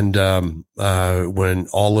 and when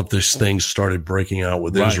all of these things started breaking out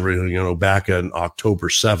with Israel, back on October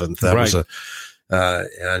 7th, that was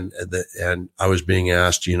and I was being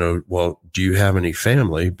asked, well, do you have any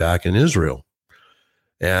family back in Israel?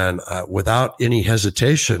 And without any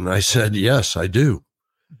hesitation, I said, yes, I do.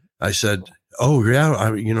 I said, oh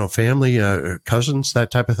yeah, family, cousins,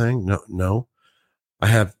 that type of thing. No, I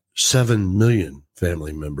have 7 million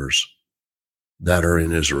family members that are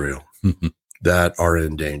in Israel that are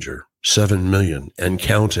in danger. 7 million and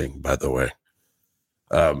counting, by the way.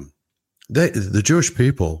 The Jewish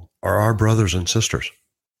people are our brothers and sisters.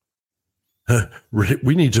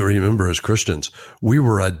 We need to remember as Christians, we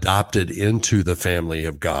were adopted into the family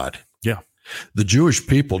of God. Yeah. The Jewish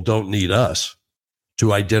people don't need us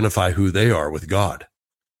to identify who they are with God.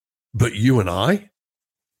 But you and I,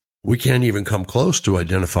 we can't even come close to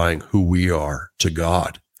identifying who we are to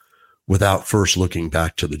God without first looking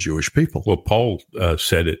back to the Jewish people. Well, Paul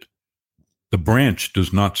said it. The branch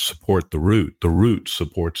does not support the root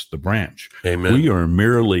supports the branch. Amen. We are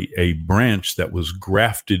merely a branch that was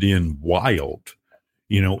grafted in wild,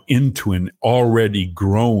 into an already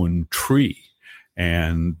grown tree.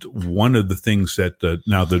 And one of the things that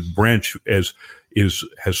now the branch has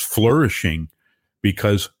flourishing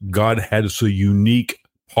because God has a unique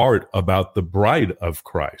part about the bride of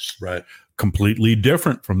Christ. Right. Completely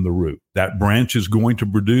different from the root. That branch is going to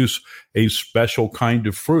produce a special kind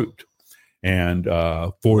of fruit. And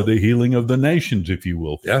for the healing of the nations, if you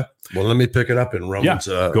will. Yeah. Well, let me pick it up in Romans.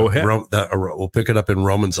 Go ahead. We'll pick it up in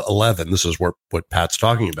Romans 11. This is what Pat's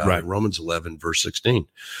talking about. Right. In Romans 11, verse 16.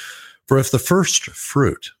 For if the first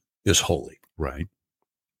fruit is holy, right,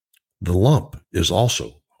 the lump is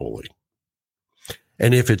also holy.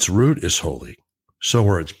 And if its root is holy, so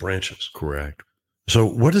are its branches. Correct. So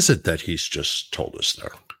what is it that he's just told us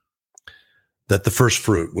there? That the first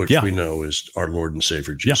fruit, which we know is our Lord and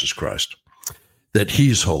Savior, Jesus Christ, that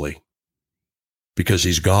he's holy because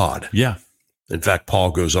he's God. Yeah. In fact,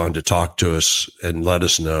 Paul goes on to talk to us and let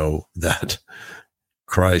us know that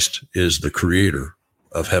Christ is the creator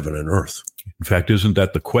of heaven and earth. In fact, isn't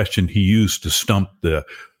that the question he used to stump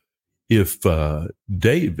if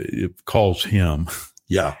David calls him?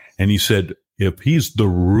 Yeah. And he said, if he's the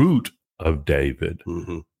root of David,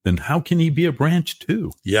 then how can he be a branch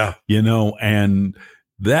too? Yeah. And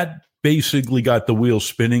that basically got the wheel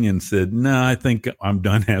spinning and said, no, I think I'm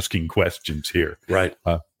done asking questions here. Right.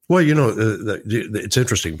 Well, it's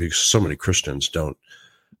interesting because so many Christians don't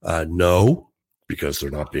know because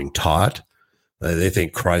they're not being taught. They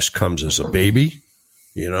think Christ comes as a baby,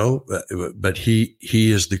 but he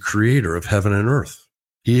is the creator of heaven and earth.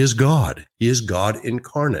 He is God. He is God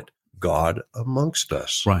incarnate, God amongst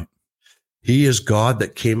us. Right. He is God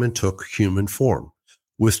that came and took human form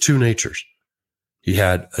with two natures. He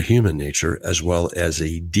had a human nature as well as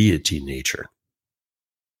a deity nature.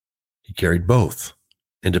 He carried both.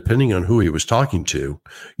 And depending on who he was talking to,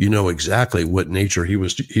 you know exactly what nature he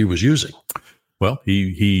was using. Well,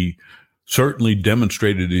 he certainly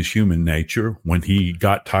demonstrated his human nature when he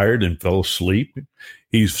got tired and fell asleep.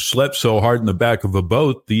 He slept so hard in the back of a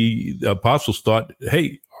boat, the apostles thought,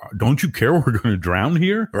 hey, don't you care we're going to drown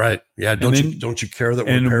here? Right. Yeah. Don't you care that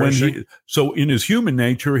we're perishing? So in his human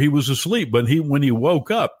nature, he was asleep. But when he woke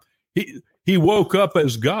up, he woke up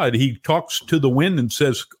as God. He talks to the wind and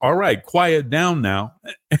says, all right, quiet down now.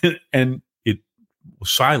 And it was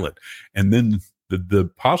silent. And then the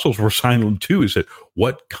apostles were silent too. He said,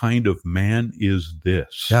 what kind of man is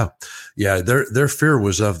this? Yeah. Yeah. Their fear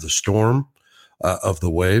was of the storm, of the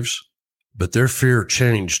waves, but their fear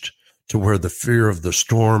changed to where the fear of the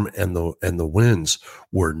storm and the winds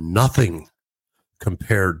were nothing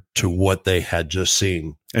compared to what they had just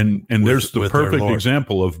seen. And there's the perfect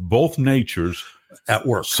example of both natures at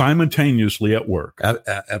work, simultaneously at work.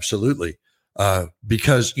 Absolutely.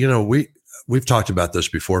 Because, we've talked about this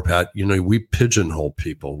before, Pat. We pigeonhole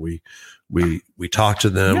people. We talk to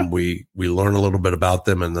them. Yeah. We learn a little bit about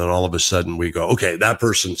them, and then all of a sudden we go, okay, that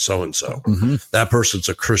person's so and so. That person's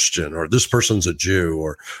a Christian, or this person's a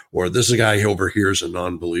Jew, or this guy over here is a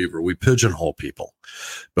non-believer. We pigeonhole people.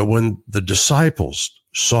 But when the disciples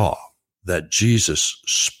saw that Jesus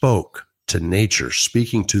spoke to nature,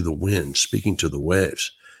 speaking to the wind, speaking to the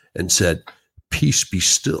waves, and said, "Peace, be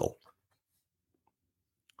still,"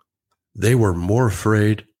 they were more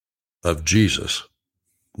afraid of Jesus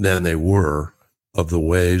than they were of the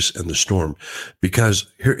waves and the storm. Because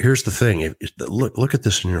here's the thing. Look at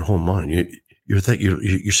this in your whole mind.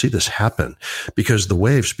 You see this happen because the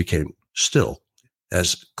waves became still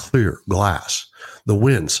as clear glass. The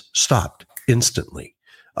winds stopped instantly.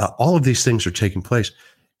 All of these things are taking place.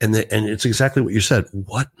 And it's exactly what you said.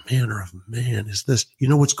 What manner of man is this? You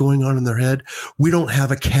know what's going on in their head? We don't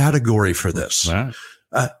have a category for this. Right.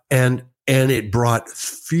 And it brought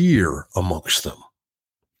fear amongst them.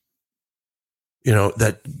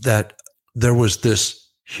 That there was this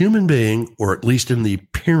human being, or at least in the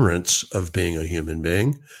appearance of being a human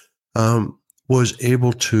being, was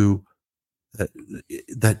able to,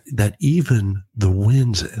 that even the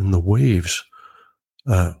winds and the waves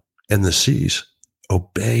and the seas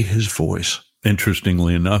obey his voice.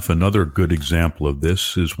 Interestingly enough, another good example of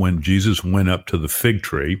this is when Jesus went up to the fig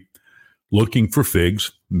tree looking for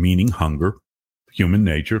figs, meaning hunger, human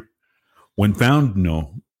nature. When found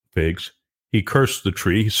no figs, he cursed the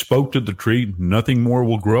tree. He spoke to the tree, "Nothing more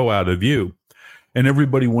will grow out of you." And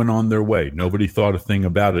everybody went on their way. Nobody thought a thing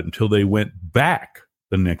about it until they went back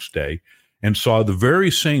the next day and saw the very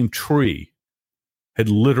same tree had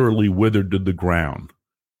literally withered to the ground,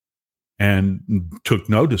 and took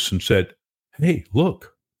notice and said, "Hey,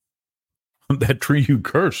 look, that tree you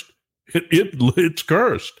cursed, it's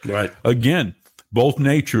cursed." Right. Again, both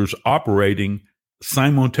natures operating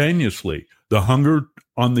simultaneously. The hunger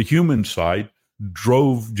on the human side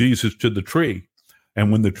drove Jesus to the tree.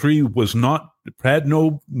 And when the tree had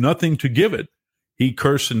nothing to give it, he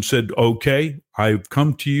cursed and said, "Okay, I've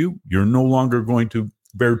come to you. You're no longer going to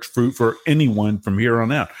bear fruit for anyone from here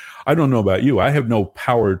on out." I don't know about you. I have no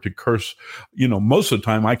power to curse. Most of the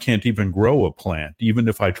time I can't even grow a plant, even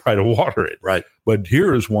if I try to water it. Right. But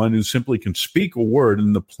here is one who simply can speak a word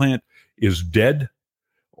and the plant is dead.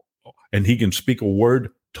 And he can speak a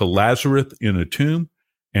word to Lazarus in a tomb,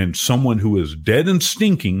 and someone who is dead and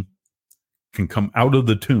stinking can come out of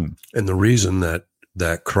the tomb. And the reason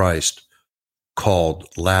that Christ called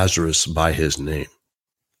Lazarus by his name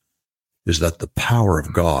is that the power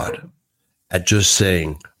of God at just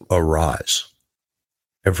saying, "Arise,"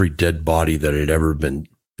 every dead body that had ever been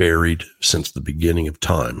buried since the beginning of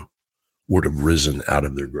time would have risen out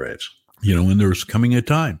of their graves. And there's coming a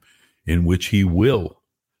time in which he will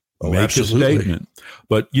make absolutely. a statement.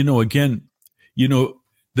 But, again,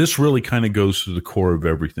 this really kind of goes to the core of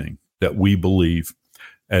everything that we believe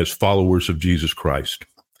as followers of Jesus Christ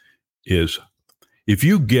is if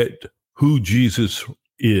you get who Jesus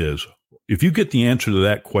is, if you get the answer to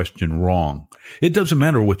that question wrong, it doesn't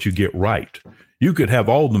matter what you get right. You could have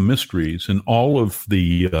all the mysteries and all of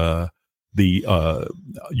you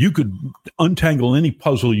could untangle any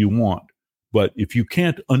puzzle you want, but if you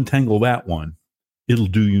can't untangle that one, it'll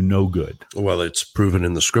do you no good. Well, it's proven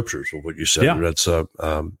in the scriptures of what you said. Yeah. That's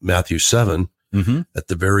Matthew 7. Mm-hmm. At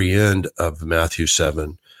the very end of Matthew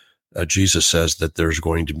 7, Jesus says that there's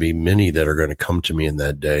going to be many that are going to come to me in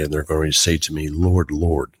that day, and they're going to say to me, "Lord,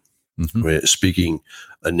 Lord." Mm-hmm. Speaking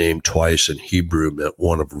a name twice in Hebrew meant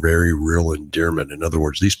one of very real endearment. In other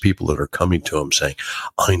words, these people that are coming to him saying,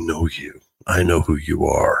 "I know you. I know who you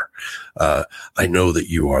are. I know that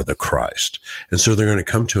you are the Christ." And so they're going to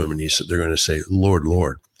come to him, and they're going to say, "Lord,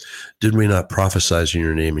 Lord, did we not prophesy in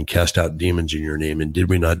your name and cast out demons in your name? And did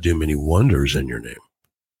we not do many wonders in your name?"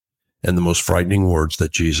 And the most frightening words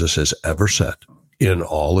that Jesus has ever said in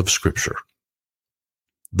all of Scripture,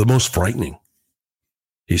 the most frightening,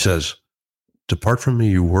 he says, "Depart from me,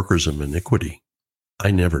 you workers of iniquity. I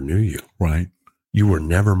never knew you." Right. You were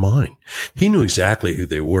never mine. He knew exactly who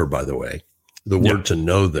they were, by the way. The word to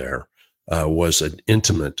know there was an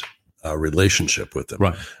intimate relationship with them.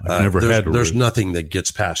 Right. There's nothing that gets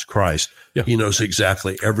past Christ. Yeah. He knows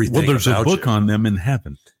exactly everything. Well, there's about a book you. on them in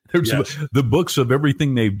heaven. The books of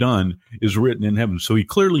everything they've done is written in heaven. So he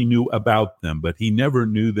clearly knew about them, but he never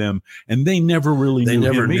knew them, and they never really knew him. They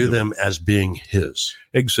never knew them as being his.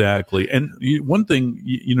 Exactly. And one thing,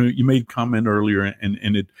 you made comment earlier,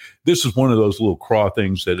 and this is one of those little craw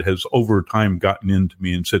things that has over time gotten into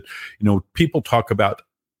me and said, people talk about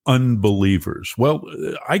unbelievers. Well,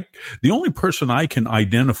 the only person I can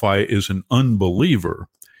identify as an unbeliever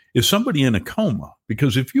is somebody in a coma,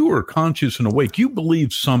 because if you are conscious and awake, you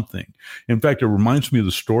believe something. In fact, it reminds me of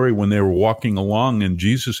the story when they were walking along and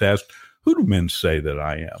Jesus asked, "Who do men say that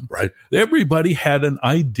I am?" Right. Everybody had an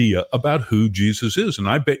idea about who Jesus is. And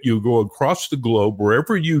I bet you go across the globe,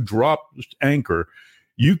 wherever you drop anchor,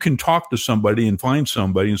 you can talk to somebody and find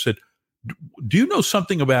somebody and say, "Do you know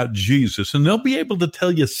something about Jesus?" And they'll be able to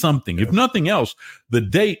tell you something. Yeah. If nothing else, the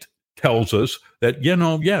date tells us that,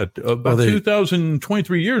 about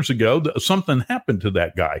 2023 years ago, something happened to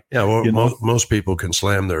that guy. Yeah, well, most people can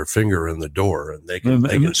slam their finger in the door and they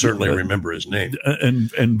can certainly remember his name.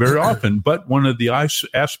 And very often, but one of the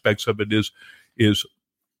aspects of it is,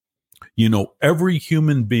 every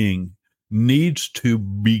human being needs to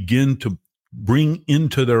begin to bring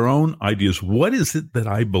into their own ideas, what is it that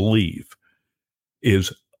I believe?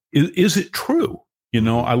 Is it true?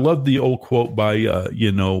 I love the old quote by,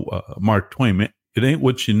 Mark Twain. It ain't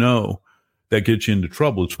what you know that gets you into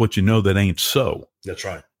trouble. It's what you know that ain't so. That's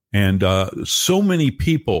right. And so many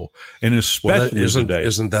people, and especially isn't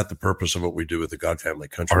that the purpose of what we do with the God Family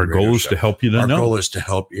Country? Our goal is to help you to know. Our goal is to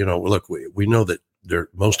help, look, we know that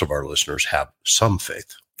most of our listeners have some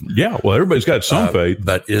faith. Yeah, well, everybody's got some faith.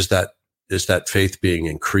 But is that faith being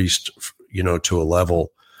increased, to a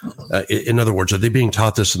level? In other words, are they being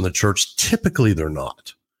taught this in the church? Typically, they're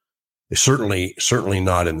not. They certainly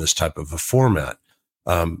not in this type of a format.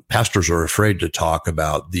 Pastors are afraid to talk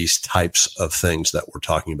about these types of things that we're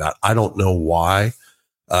talking about. I don't know why.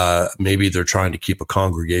 Maybe they're trying to keep a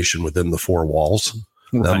congregation within the four walls.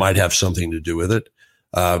 Right. That might have something to do with it.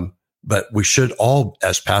 But we should all,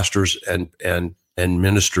 as pastors and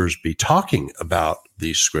ministers, be talking about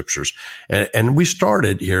these scriptures. And we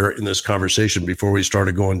started here in this conversation before we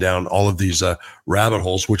started going down all of these rabbit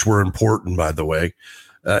holes, which were important, by the way,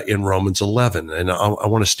 in Romans 11. And I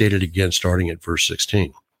want to state it again, starting at verse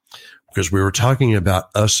 16, because we were talking about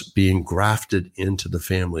us being grafted into the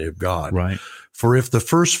family of God. Right. For if the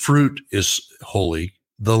first fruit is holy,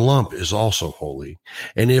 the lump is also holy.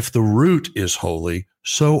 And if the root is holy,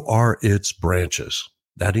 so are its branches.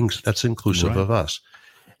 That's inclusive of us.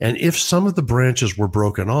 And if some of the branches were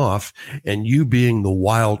broken off, and you being the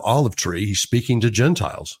wild olive tree, he's speaking to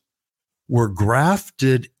Gentiles, were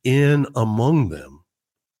grafted in among them,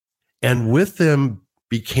 and with them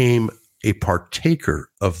became a partaker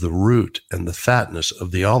of the root and the fatness of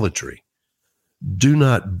the olive tree, do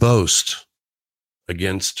not boast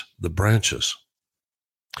against the branches.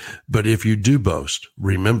 But if you do boast,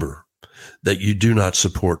 remember that you do not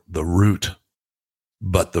support the root,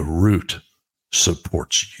 but the root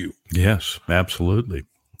supports you. Yes, absolutely.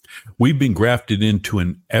 We've been grafted into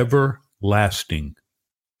an everlasting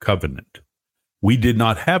covenant. We did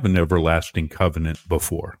not have an everlasting covenant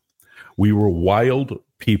before. We were wild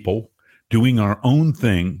people doing our own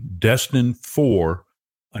thing, destined for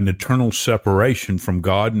an eternal separation from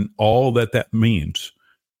God and all that means.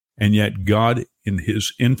 And yet God, in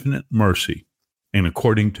his infinite mercy and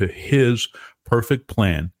according to his perfect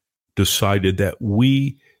plan, decided that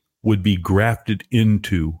we would be grafted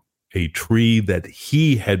into a tree that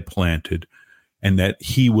he had planted and that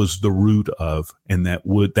he was the root of, and that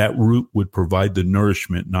root would provide the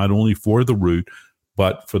nourishment not only for the root,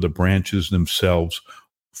 but for the branches themselves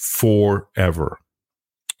forever.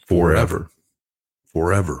 Forever.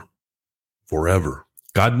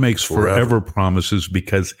 God makes forever promises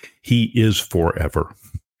because he is forever.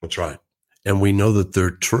 That's right. And we know that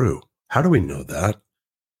they're true. How do we know that?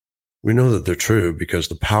 We know that they're true because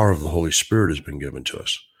the power of the Holy Spirit has been given to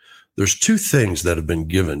us. There's two things that have been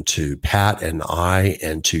given to Pat and I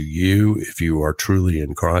and to you if you are truly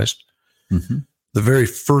in Christ. Mm-hmm. The very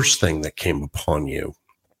first thing that came upon you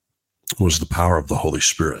was the power of the Holy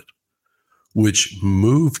Spirit, which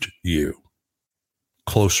moved you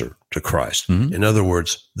closer to Christ. Mm-hmm. In other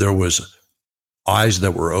words, there was eyes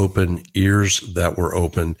that were open, ears that were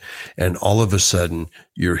open, and all of a sudden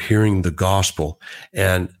you're hearing the gospel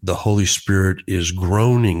and the Holy Spirit is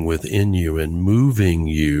groaning within you and moving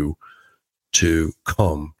you to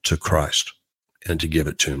come to Christ and to give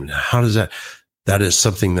it to him. Now, how does that? That is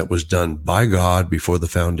something that was done by God before the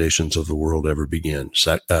foundations of the world ever began.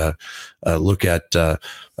 So, look at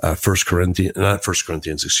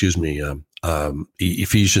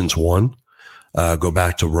Ephesians 1. Go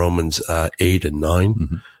back to Romans 8 and 9.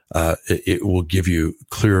 Mm-hmm. it will give you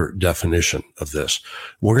clear definition of this.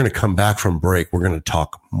 We're going to come back from break. We're going to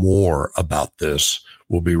talk more about this.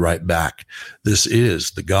 We'll be right back. This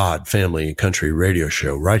is the God, Family, and Country radio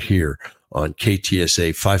show right here on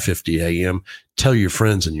KTSA 550 AM. Tell your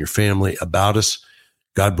friends and your family about us.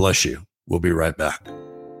 God bless you. We'll be right back.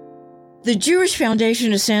 The Jewish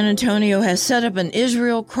Foundation of San Antonio has set up an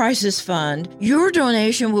Israel Crisis Fund. Your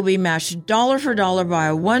donation will be matched dollar for dollar by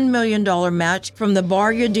a $1 million match from the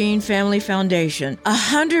Bar Yadin Family Foundation.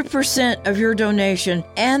 100% of your donation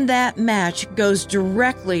and that match goes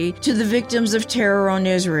directly to the victims of terror on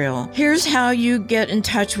Israel. Here's how you get in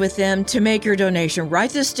touch with them to make your donation.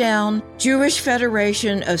 Write this down. Jewish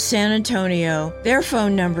Federation of San Antonio. Their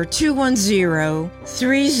phone number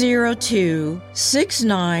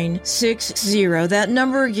 210-302-6960. That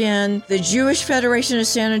number again, the Jewish Federation of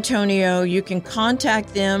San Antonio. You can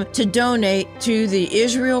contact them to donate to the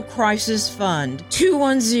Israel Crisis Fund.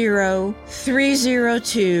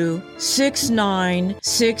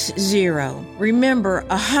 210-302-6960. Remember,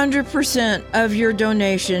 100% of your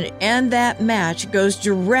donation and that match goes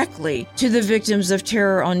directly to the victims of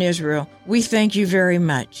terror on Israel. We thank you very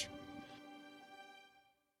much.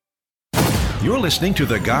 You're listening to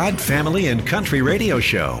the God, Family, and Country radio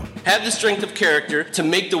show. Have the strength of character to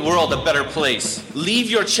make the world a better place.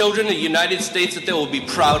 Leave your children a United States that they will be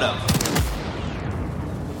proud of.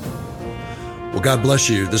 Well, God bless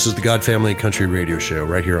you. This is the God, Family, and Country radio show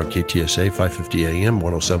right here on KTSA 550 AM,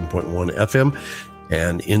 107.1 FM.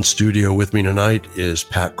 And in studio with me tonight is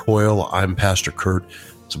Pat Coyle. I'm Pastor Kurt.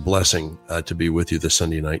 It's a blessing to be with you this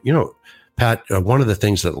Sunday night. You know, Pat, one of the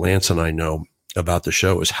things that Lance and I know about the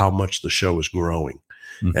show is how much the show is growing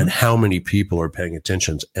and how many people are paying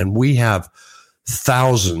attention. And we have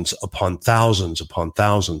thousands upon thousands upon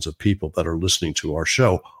thousands of people that are listening to our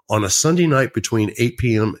show on a Sunday night between 8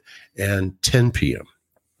 p.m. and 10 p.m.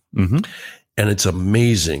 And it's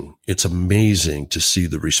amazing. It's amazing to see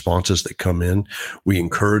the responses that come in. We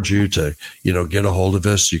encourage you to, get a hold of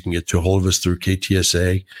us. You can get to a hold of us through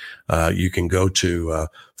KTSA. You can go to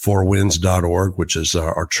fourwinds.org, which is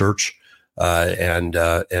our church.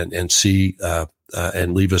 And see,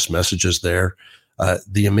 and leave us messages there.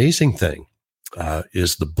 The amazing thing,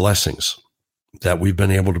 is the blessings that we've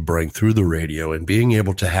been able to bring through the radio and being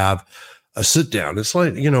able to have a sit down. It's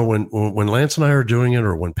like, when Lance and I are doing it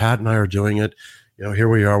or when Pat and I are doing it, here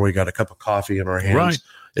we are, we got a cup of coffee in our hands. Right.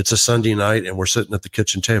 It's a Sunday night and we're sitting at the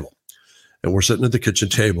kitchen table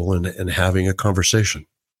and and having a conversation.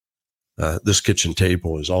 This kitchen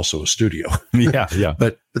table is also a studio. Yeah.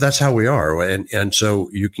 But that's how we are. And so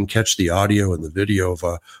you can catch the audio and the video of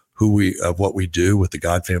what we do with the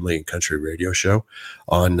God, Family, and Country radio show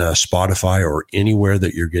on Spotify or anywhere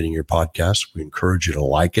that you're getting your podcast. We encourage you to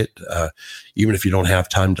like it. Even if you don't have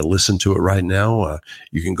time to listen to it right now,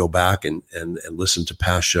 you can go back and listen to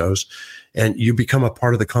past shows and you become a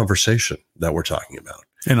part of the conversation that we're talking about.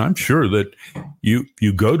 And I'm sure that you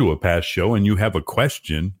go to a past show and you have a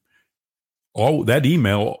question. That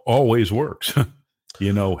email always works.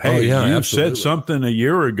 You absolutely. said something a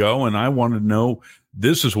year ago and I want to know,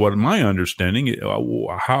 this is what my understanding,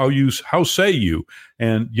 how say you?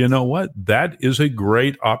 And you know what? That is a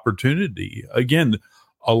great opportunity. Again,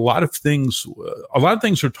 a lot of things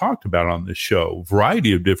are talked about on this show,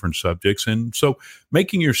 variety of different subjects. And so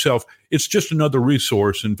making yourself, it's just another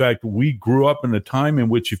resource. In fact, we grew up in a time in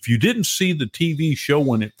which if you didn't see the TV show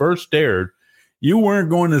when it first aired, you weren't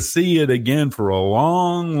going to see it again for a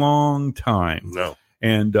long, long time. No.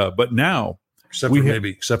 And, but now. Except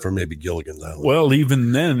for maybe Gilligan's Island. Well,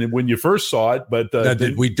 even then, when you first saw it, but.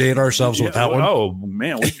 Did we date ourselves with that one? Oh,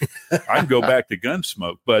 man. I'd go back to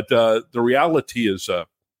Gunsmoke. But the reality is that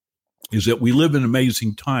we live in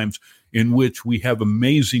amazing times in which we have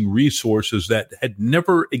amazing resources that had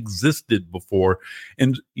never existed before.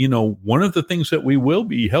 And, one of the things that we will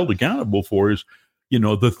be held accountable for is,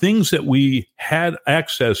 the things that we had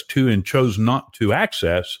access to and chose not to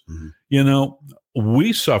access,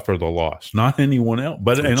 we suffer the loss, not anyone else,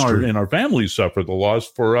 but and our families suffer the loss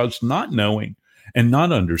for us not knowing and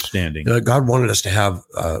not understanding. God wanted us to have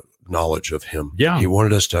knowledge of him. Yeah. He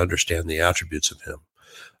wanted us to understand the attributes of him.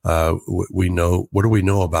 We know, what do we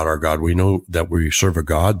know about our God? We know that we serve a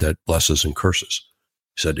God that blesses and curses.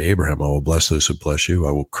 He said to Abraham, I will bless those who bless you.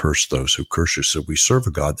 I will curse those who curse you. So we serve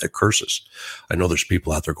a God that curses. I know there's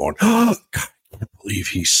people out there going, oh, God, I can't believe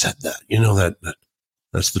he said that.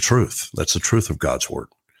 That's the truth. That's the truth of God's word.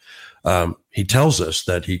 He tells us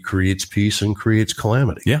that he creates peace and creates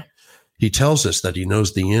calamity. Yeah. He tells us that he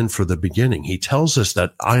knows the end for the beginning. He tells us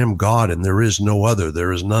that I am God and there is no other.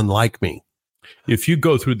 There is none like me. If you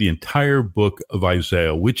go through the entire book of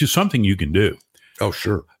Isaiah, which is something you can do. Oh,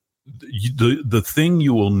 sure. the thing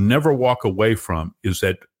you will never walk away from is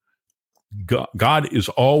that God is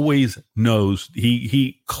always knows.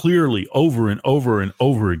 He clearly over and over and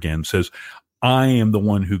over again says, I am the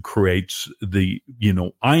one who creates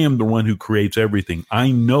I am the one who creates everything.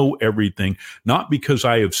 I know everything, not because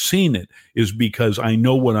I have seen it, is because I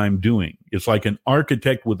know what I'm doing. It's like an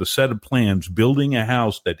architect with a set of plans building a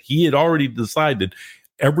house that he had already decided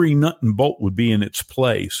every nut and bolt would be in its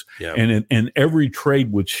place. Yeah. And every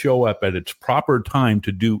trade would show up at its proper time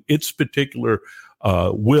to do its particular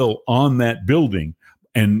will on that building.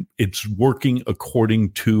 And it's working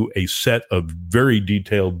according to a set of very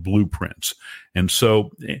detailed blueprints. And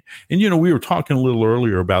so, we were talking a little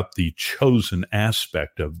earlier about the chosen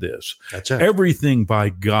aspect of this. That's it. Everything by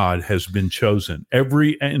God has been chosen.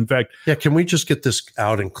 In fact. Yeah. Can we just get this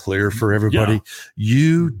out and clear for everybody? Yeah.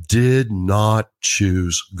 You did not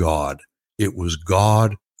choose God. It was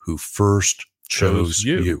God who first chose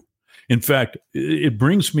you. In fact, it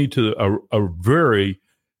brings me to a very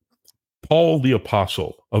Paul the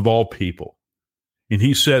Apostle of all people. And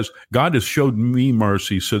he says, God has showed me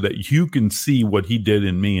mercy so that you can see what he did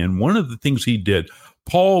in me. And one of the things he did,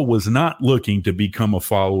 Paul was not looking to become a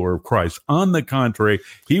follower of Christ. On the contrary,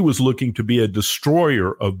 he was looking to be a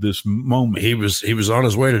destroyer of this moment. He was on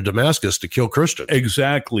his way to Damascus to kill Christians.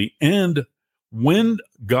 Exactly. And when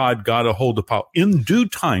God got a hold of Paul, in due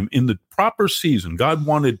time, in the proper season, God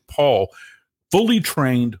wanted Paul fully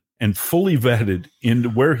trained and fully vetted into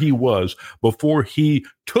where he was before he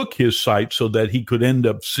took his sight so that he could end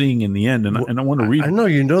up seeing in the end. And I want to read. I know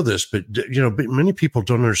you know this, but many people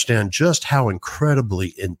don't understand just how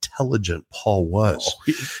incredibly intelligent Paul was.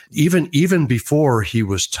 Even before he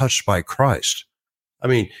was touched by Christ. I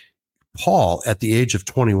mean, Paul at the age of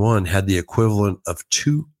 21 had the equivalent of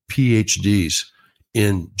 2 PhDs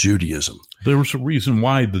in Judaism. There was a reason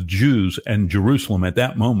why the Jews and Jerusalem at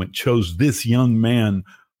that moment chose this young man,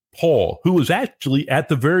 Paul, who was actually at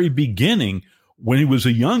the very beginning when he was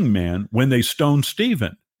a young man, when they stoned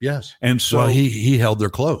Stephen. Yes. And so he held their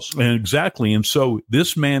clothes. Exactly. And so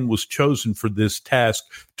this man was chosen for this task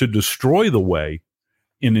to destroy the way,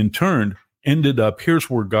 and in turn ended up, here's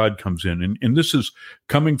where God comes in. And this is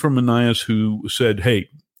coming from Ananias, who said, hey,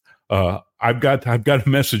 I've got a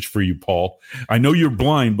message for you, Paul. I know you're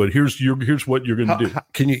blind, but here's what you're going to do.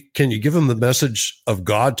 Can you give him the message of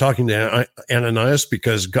God talking to Ananias?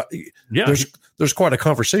 Because God, there's quite a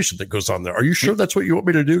conversation that goes on there. Are you sure that's what you want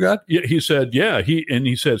me to do, God? Yeah, he said, yeah.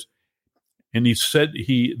 This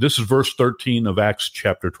is verse 13 of Acts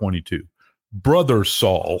chapter 22. Brother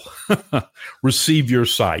Saul, receive your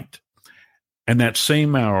sight. And that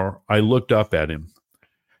same hour, I looked up at him.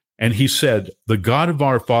 And he said, the God of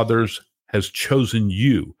our fathers has chosen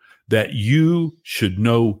you, that you should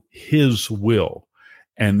know his will,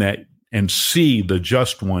 and see the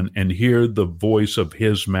just one and hear the voice of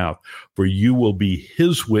his mouth. For you will be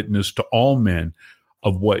his witness to all men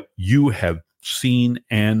of what you have seen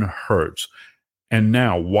and heard. And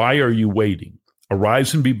now, why are you waiting?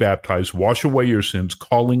 Arise and be baptized, wash away your sins,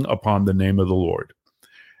 calling upon the name of the Lord.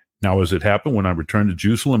 Now, as it happened, when I returned to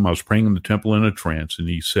Jerusalem, I was praying in the temple in a trance, and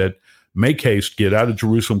he said, make haste, get out of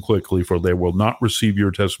Jerusalem quickly, for they will not receive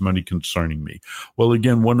your testimony concerning me. Well,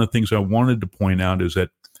 again, one of the things I wanted to point out is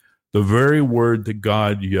that the very word that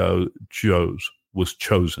God chose was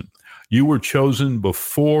chosen. You were chosen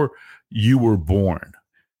before you were born.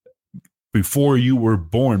 Before you were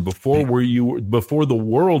born, before the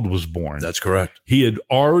world was born. That's correct. He had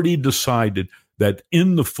already decided that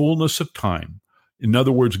in the fullness of time, in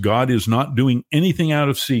other words, God is not doing anything out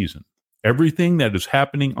of season. Everything that is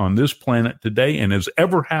happening on this planet today and has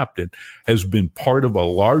ever happened has been part of a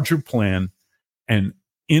larger plan, an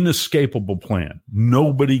inescapable plan.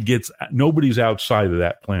 Nobody's outside of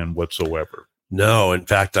that plan whatsoever. No, in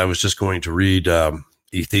fact, I was just going to read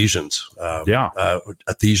Ephesians.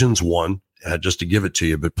 Ephesians 1, just to give it to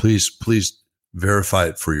you, but please verify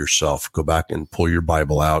it for yourself. Go back and pull your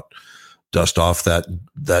Bible out, dust off that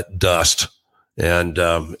dust. And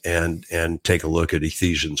take a look at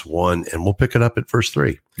Ephesians 1, and we'll pick it up at verse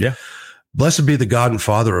 3. Yeah. Blessed be the God and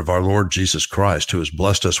Father of our Lord Jesus Christ, who has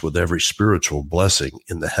blessed us with every spiritual blessing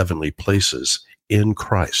in the heavenly places in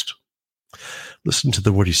Christ. Listen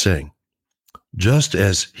to what he's saying. Just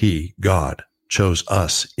as he, God, chose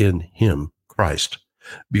us in him, Christ,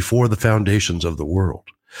 before the foundations of the world,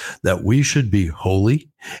 that we should be holy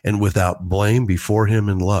and without blame before him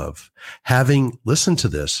in love, having, listen to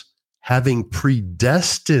this, having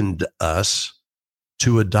predestined us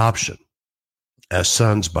to adoption as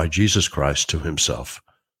sons by Jesus Christ to himself,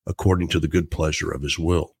 according to the good pleasure of his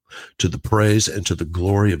will, to the praise and to the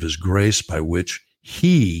glory of his grace, by which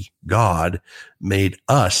He, God, made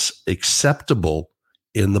us acceptable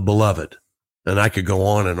in the beloved. And I could go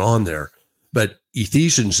on and on there. But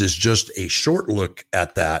Ephesians is just a short look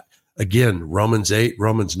at that. Again, Romans 8,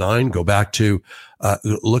 Romans 9, go back to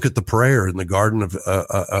look at the prayer in the garden of,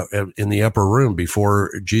 in the upper room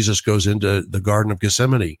before Jesus goes into the Garden of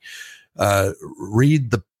Gethsemane.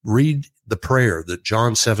 Read the prayer that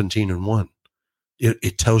John 17:1.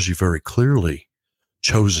 It tells you very clearly,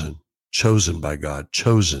 chosen by God,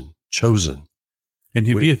 chosen. And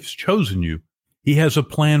if he has chosen you, he has a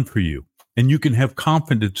plan for you. And you can have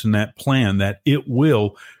confidence in that plan that it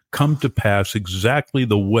will come to pass exactly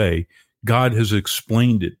the way God has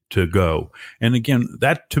explained it to go. And again,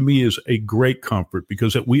 that to me is a great comfort,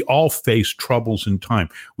 because we all face troubles in time.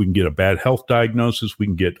 We can get a bad health diagnosis. We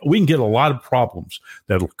can get a lot of problems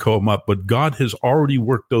that'll come up, but God has already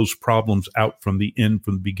worked those problems out from the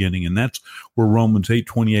beginning. And that's where Romans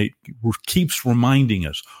 8:28 keeps reminding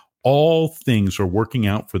us. All things are working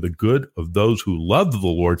out for the good of those who love the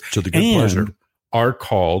Lord, to the good pleasure, are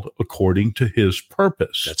called according to his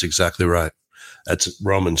purpose. That's exactly right. That's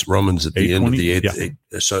Romans at the end of the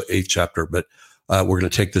eighth chapter. But we're going to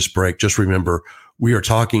take this break. Just remember, we are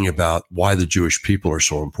talking about why the Jewish people are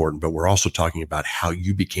so important, but we're also talking about how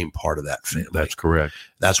you became part of that family. That's correct.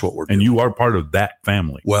 That's what we're doing. And you are part of that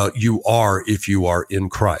family. Well, you are if you are in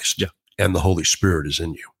Christ. Yeah. And the Holy Spirit is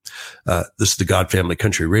in you. This is the God Family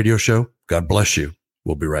Country Radio Show. God bless you.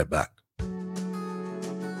 We'll be right back.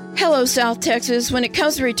 Hello, South Texas. When it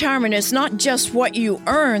comes to retirement, it's not just what you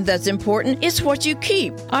earn that's important, it's what you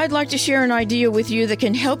keep. I'd like to share an idea with you that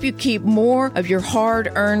can help you keep more of your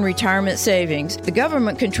hard-earned retirement savings. The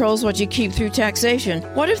government controls what you keep through taxation.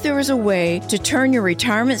 What if there was a way to turn your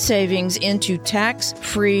retirement savings into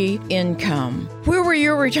tax-free income? Where will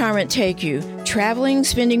your retirement take you? Traveling,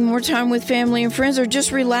 spending more time with family and friends, or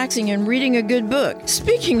just relaxing and reading a good book?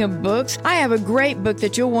 Speaking of books, I have a great book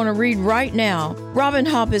that you'll want to read right now. Robin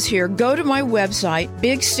Hopp is here. Go to my website,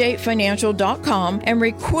 bigstatefinancial.com, and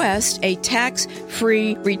request a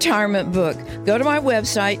tax-free retirement book. Go to my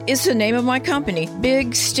website. It's the name of my company,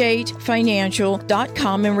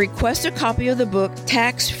 bigstatefinancial.com, and request a copy of the book,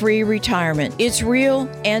 Tax-Free Retirement. It's real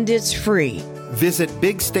and it's free. Visit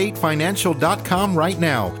bigstatefinancial.com right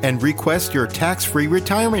now and request your tax-free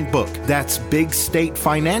retirement book. That's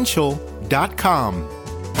bigstatefinancial.com.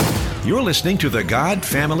 You're listening to the God,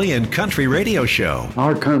 Family, and Country Radio Show.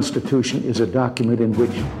 Our Constitution is a document in which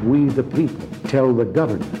we, the people, tell the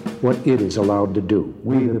government what it is allowed to do.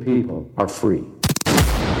 We, the people, are free.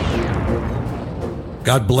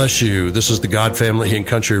 God bless you. This is the God, Family, and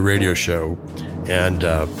Country Radio Show. And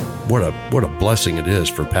what a blessing it is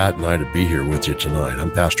for Pat and I to be here with you tonight. I'm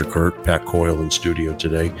Pastor Kurt, Pat Coyle in studio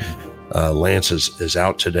today. Lance is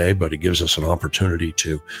out today, but it gives us an opportunity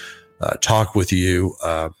to talk with you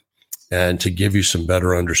and to give you some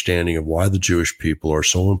better understanding of why the Jewish people are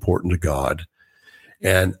so important to God,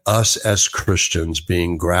 and us as Christians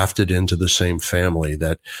being grafted into the same family,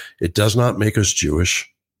 that it does not make us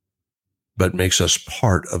Jewish, but makes us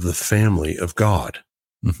part of the family of God.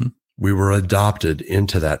 Mm-hmm. We were adopted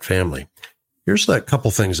into that family. Here's that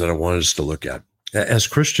couple things that I wanted us to look at. As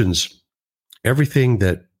Christians, everything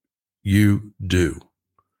that you do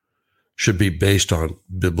should be based on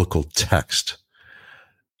biblical text.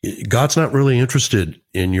 God's not really interested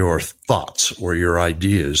in your thoughts or your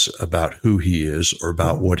ideas about who he is or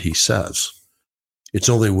about what he says. It's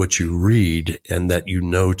only what you read and that you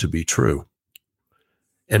know to be true.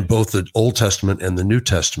 And both the Old Testament and the New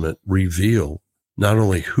Testament reveal not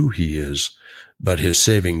only who he is, but his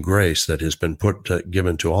saving grace that has been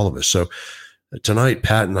given to all of us. So tonight,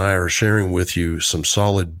 Pat and I are sharing with you some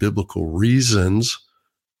solid biblical reasons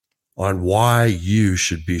on why you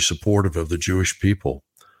should be supportive of the Jewish people,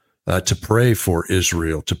 to pray for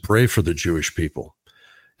Israel, to pray for the Jewish people.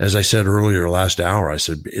 As I said earlier, last hour, I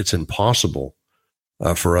said it's impossible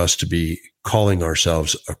for us to be calling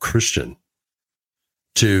ourselves a Christian,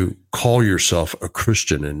 to call yourself a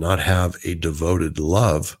Christian and not have a devoted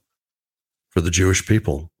love for the Jewish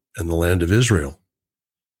people and the land of Israel.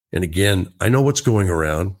 And again, I know what's going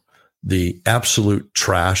around, the absolute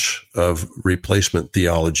trash of replacement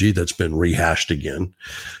theology that's been rehashed again,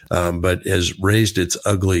 but has raised its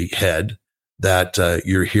ugly head, that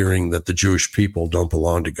you're hearing that the Jewish people don't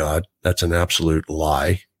belong to God. That's an absolute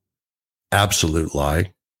lie. Absolute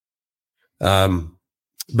lie.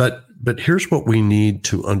 But here's what we need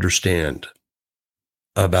to understand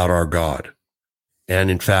about our God, and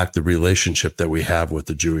in fact, the relationship that we have with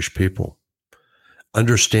the Jewish people.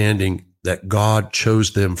 Understanding that God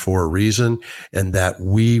chose them for a reason, and that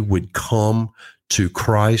we would come to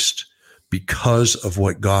Christ because of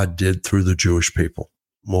what God did through the Jewish people.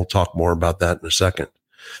 We'll talk more about that in a second.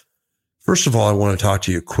 First of all, I want to talk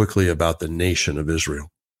to you quickly about the nation of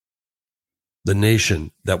Israel, the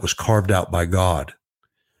nation that was carved out by God.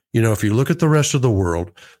 You know, if you look at the rest of the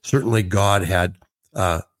world, certainly God had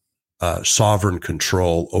sovereign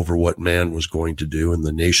control over what man was going to do, and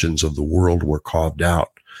the nations of the world were carved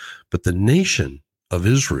out. But the nation of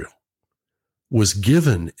Israel was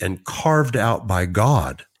given and carved out by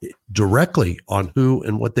God directly on who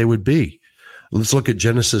and what they would be. Let's look at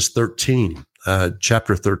Genesis 13,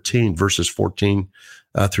 chapter 13, verses 14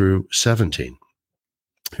 through 17.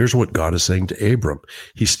 Here's what God is saying to Abram.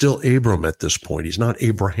 He's still Abram at this point. He's not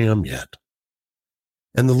Abraham yet.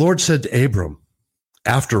 And the Lord said to Abram,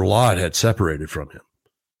 after Lot had separated from him,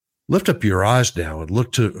 lift up your eyes now and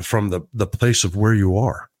look from the place of where you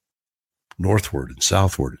are, northward and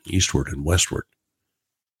southward and eastward and westward.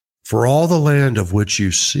 For all the land of which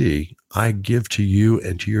you see, I give to you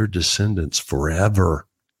and to your descendants forever.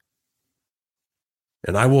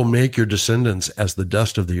 And I will make your descendants as the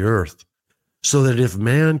dust of the earth, so that if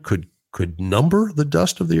man could number the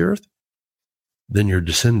dust of the earth, then your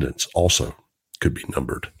descendants also could be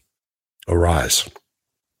numbered. Arise,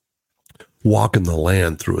 walk in the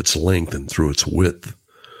land through its length and through its width,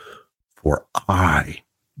 for I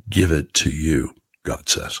give it to you, God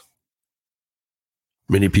says.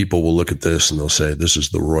 Many people will look at this and they'll say, this is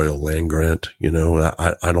the royal land grant. You know,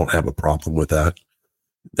 I don't have a problem with that.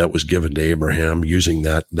 That was given to Abraham using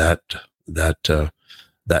that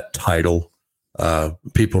title. A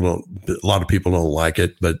lot of people don't like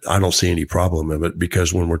it, but I don't see any problem of it,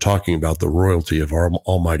 because when we're talking about the royalty of our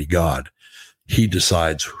Almighty God, he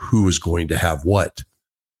decides who is going to have what.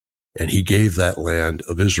 And he gave that land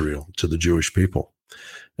of Israel to the Jewish people.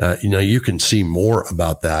 You can see more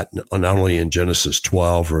about that, not only in Genesis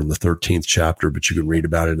 12 or in the 13th chapter, but you can read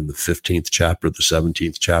about it in the 15th chapter, the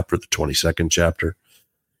 17th chapter, the 22nd chapter.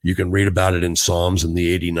 You can read about it in Psalms in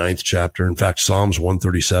the 89th chapter. In fact, Psalms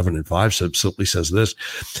 137 and 5 simply says this: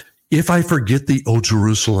 if I forget thee, O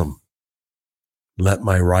Jerusalem, let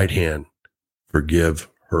my right hand forgive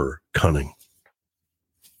her cunning.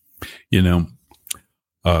 You know,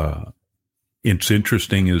 it's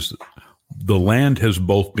interesting is the land has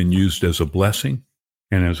both been used as a blessing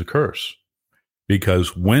and as a curse,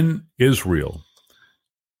 because when Israel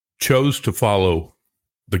chose to follow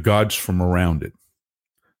the gods from around it,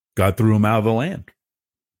 God threw them out of the land.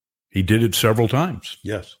 He did it several times.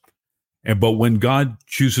 Yes. But when God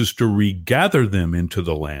chooses to regather them into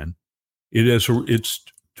the land, it's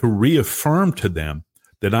to reaffirm to them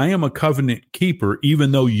that I am a covenant keeper,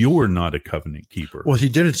 even though you're not a covenant keeper. Well, he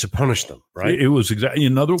did it to punish them, right? It was exactly.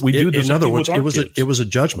 In other words, it was a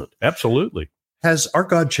judgment. Absolutely. Has our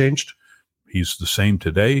God changed? He's the same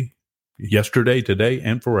today, yesterday, today,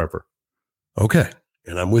 and forever. Okay.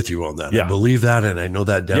 And I'm with you on that. Yeah. I believe that, and I know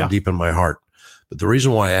that down deep in my heart. But the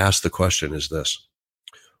reason why I asked the question is this: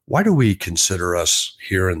 why do we consider us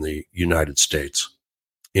here in the United States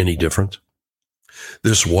any different?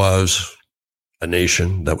 This was a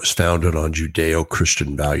nation that was founded on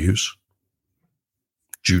Judeo-Christian values.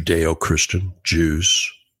 Judeo-Christian,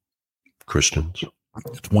 Jews, Christians.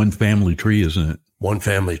 It's one family tree, isn't it? One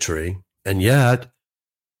family tree. And yet,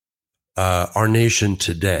 our nation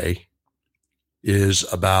today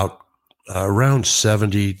is about around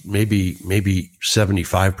 70, maybe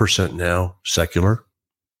 75% now secular,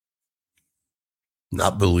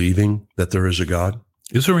 not believing that there is a God.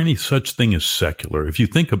 Is there any such thing as secular? If you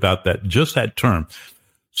think about that, just that term,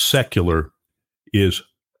 secular, is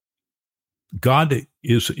God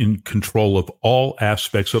is in control of all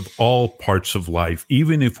aspects of all parts of life.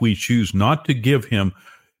 Even if we choose not to give him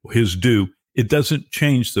his due, it doesn't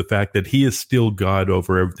change the fact that he is still God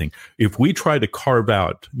over everything. If we try to carve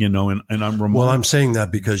out, and I'm well, I'm saying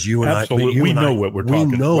that because you and we know what we're talking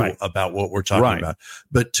about. We know about what we're talking about.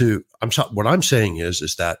 But what I'm saying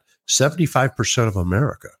is that 75% of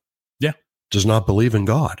America does not believe in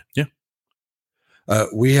God. Yeah.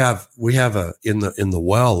 We have in the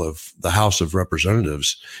well of the House of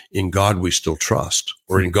Representatives, in God we still trust,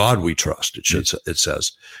 or in God we trust, it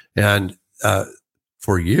says. And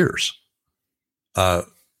for years,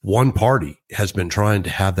 one party has been trying to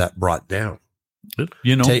have that brought down,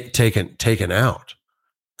 taken out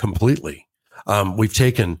completely. We've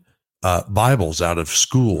taken Bibles out of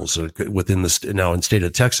schools within now in state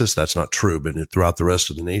of Texas. That's not true, but throughout the rest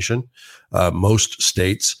of the nation, most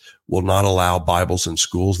states will not allow Bibles in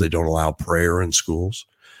schools. They don't allow prayer in schools.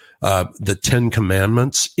 The 10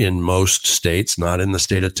 Commandments in most states, not in the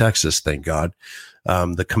state of Texas, thank God.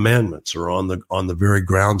 The commandments are on the very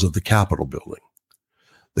grounds of the Capitol building.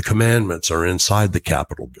 The commandments are inside the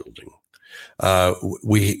Capitol building.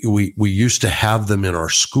 We used to have them in our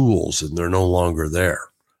schools, and they're no longer there.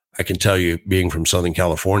 I can tell you, being from Southern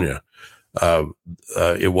California,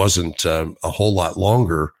 it wasn't a whole lot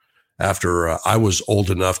longer after I was old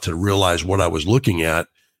enough to realize what I was looking at.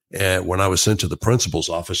 And when I was sent to the principal's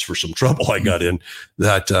office for some trouble I got in,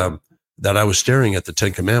 that I was staring at the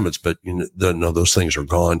Ten Commandments, but no, those things are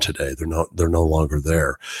gone today. They're no longer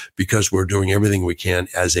there, because we're doing everything we can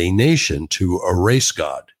as a nation to erase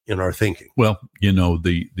God in our thinking. Well,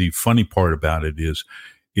 the funny part about it is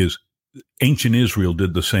ancient Israel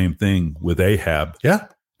did the same thing with Ahab. Yeah.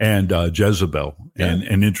 And Jezebel. Yeah. And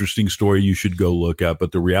an interesting story you should go look at.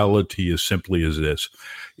 But the reality is simply as this,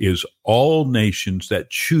 is all nations that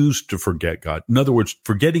choose to forget God. In other words,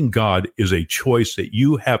 forgetting God is a choice that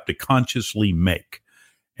you have to consciously make.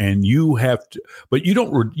 And you have to, but you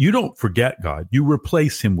don't forget God. You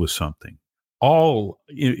replace him with something.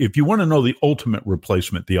 If you want to know the ultimate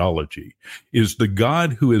replacement theology, is the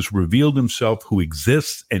God who has revealed himself, who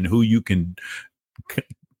exists, and who you can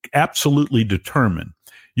absolutely determine.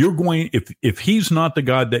 You're going, if he's not the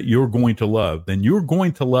God that you're going to love, then you're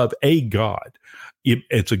going to love a God.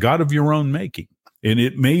 It's a God of your own making. And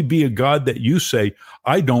it may be a God that you say,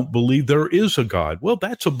 I don't believe there is a God. Well,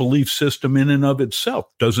 that's a belief system in and of itself.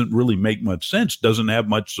 Doesn't really make much sense, doesn't have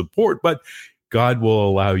much support, but God will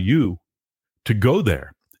allow you to go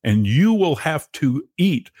there. And you will have to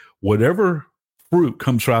eat whatever fruit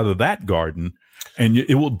comes out of that garden. And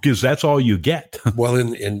it will, because that's all you get. Well,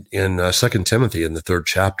 in 2 Timothy, in the 3rd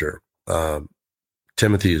chapter, Paul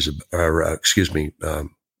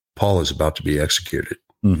is about to be executed.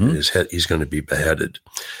 Mm-hmm. He's going to be beheaded,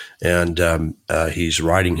 and he's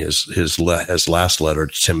writing his last letter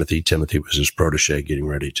to Timothy. Timothy was his protege, getting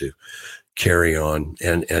ready to carry on,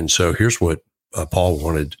 and so here's what Paul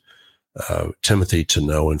wanted Timothy to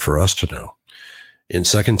know, and for us to know. In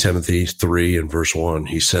 2 Timothy 3 and verse 1,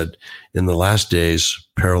 he said, in the last days,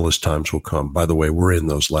 perilous times will come. By the way, we're in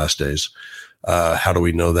those last days. How do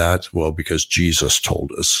we know that? Well, because Jesus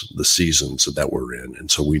told us the seasons that we're in. And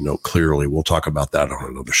so we know clearly. We'll talk about that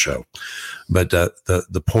on another show. But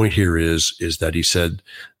the point here is that he said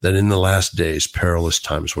that in the last days, perilous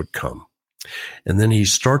times would come. And then he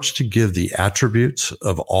starts to give the attributes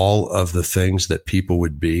of all of the things that people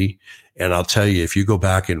would be. And I'll tell you, if you go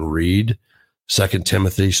back and read 2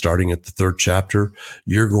 Timothy, starting at the 3rd chapter,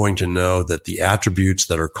 you're going to know that the attributes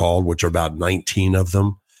that are called, which are about 19 of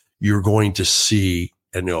them, you're going to see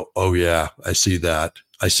and go, oh yeah, I see that.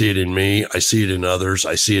 I see it in me. I see it in others.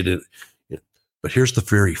 I see it in, but here's the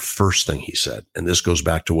very first thing he said. And this goes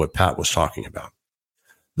back to what Pat was talking about.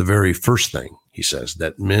 The very first thing he says,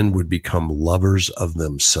 that men would become lovers of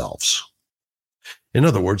themselves. In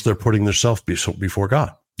other words, they're putting themselves before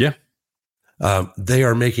God. Yeah. They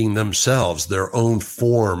are making themselves their own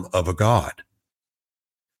form of a God.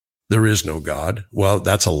 There is no God. Well,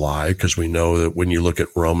 that's a lie, because we know that when you look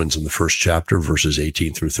at Romans in the 1st chapter, verses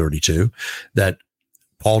 18 through 32, that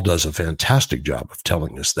Paul does a fantastic job of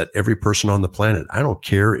telling us that every person on the planet, I don't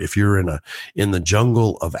care if you're in the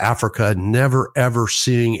jungle of Africa, never ever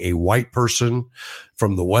seeing a white person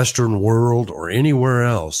from the Western world or anywhere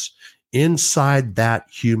else, inside that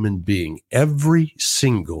human being, every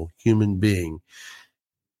single human being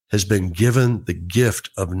has been given the gift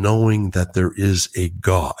of knowing that there is a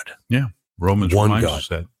God. Yeah. Romans reminds us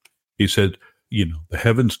that. He said, the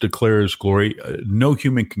heavens declare his glory. No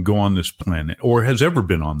human can go on this planet, or has ever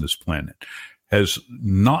been on this planet, has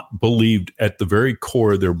not believed at the very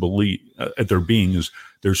core of their belief, at their being, is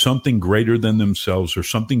there's something greater than themselves, or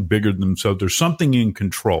something bigger than themselves. There's something in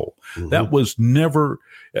control. Mm-hmm. That was never,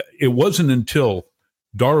 it wasn't until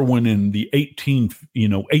Darwin in the mid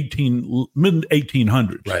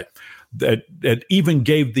 1800s, right, that even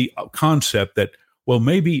gave the concept that, well,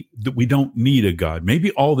 maybe that we don't need a God.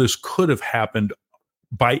 Maybe all this could have happened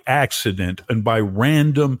by accident and by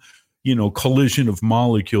random, collision of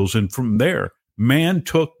molecules. And from there, man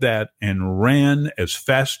took that and ran as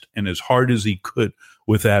fast and as hard as he could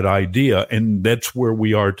with that idea. And that's where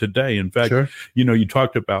we are today. In fact, sure. You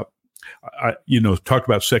talked about, talked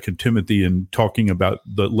about 2 Timothy and talking about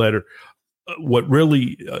the letter. What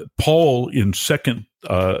really Paul in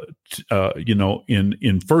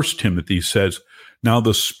in 1 Timothy says, now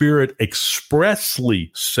the Spirit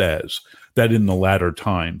expressly says that in the latter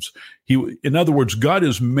times, in other words, God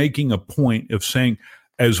is making a point of saying,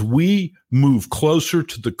 as we move closer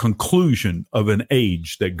to the conclusion of an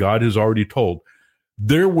age that God has already told,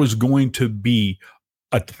 there was going to be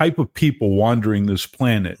a type of people wandering this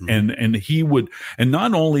planet. Mm-hmm. And he would, and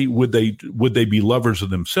not only would they be lovers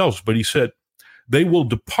of themselves, but he said they will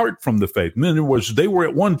depart from the faith. In other words, they were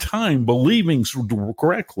at one time believing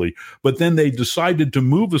correctly, but then they decided to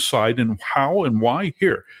move aside. And how and why?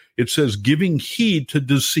 Here it says, giving heed to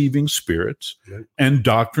deceiving spirits and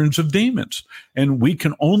doctrines of demons. And we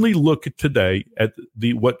can only look at today at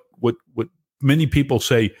the what many people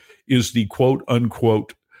say is the quote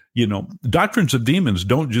unquote, doctrines of demons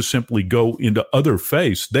don't just simply go into other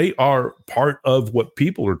faiths. They are part of what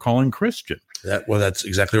people are calling Christian. That's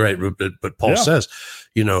exactly right. But Paul says,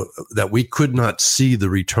 that we could not see the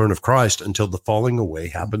return of Christ until the falling away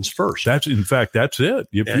happens first. That's it.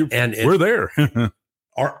 We're there.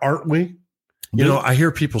 Aren't we? I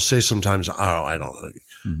hear people say sometimes, "Oh, I don't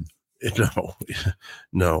know."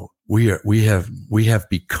 No, we have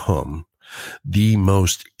become the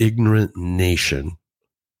most ignorant nation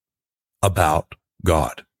about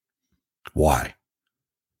God. Why?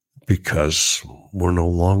 Because we're no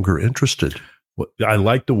longer interested. I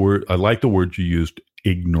like the word you used,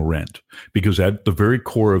 ignorant, because at the very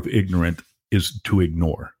core of ignorant is to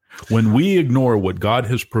ignore. When we ignore what God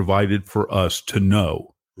has provided for us to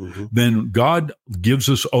know, then God gives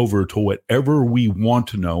us over to whatever we want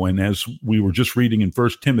to know. And as we were just reading in 1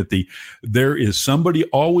 Timothy, there is somebody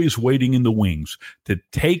always waiting in the wings to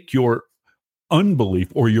take your unbelief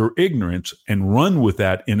or your ignorance and run with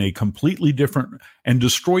that in a completely different, and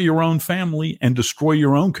destroy your own family and destroy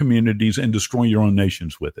your own communities and destroy your own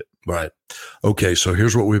nations with it. Right. Okay. So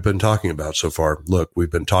here's what we've been talking about so far. Look, we've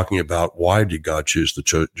been talking about why did God choose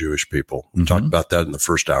the Jewish people? We talked about that in the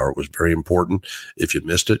first hour. It was very important. If you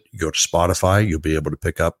missed it, you go to Spotify, you'll be able to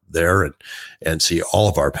pick up there and see all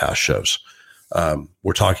of our past shows.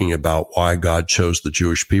 We're talking about why God chose the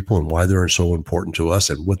Jewish people and why they're so important to us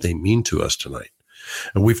and what they mean to us tonight.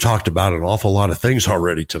 And we've talked about an awful lot of things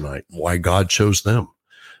already tonight, why God chose them.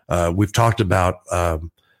 We've talked about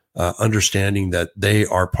understanding that they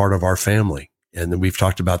are part of our family. And then we've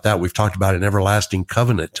talked about that. We've talked about an everlasting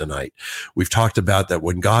covenant tonight. We've talked about that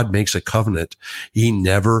when God makes a covenant, he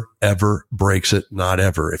never, ever breaks it, not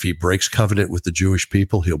ever. If he breaks covenant with the Jewish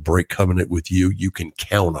people, he'll break covenant with you. You can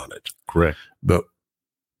count on it. Correct. But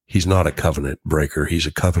he's not a covenant breaker. He's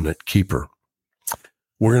a covenant keeper.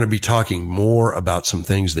 We're going to be talking more about some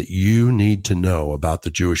things that you need to know about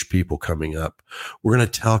the Jewish people coming up. We're going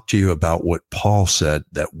to talk to you about what Paul said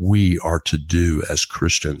that we are to do as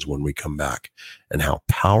Christians when we come back, and how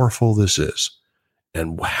powerful this is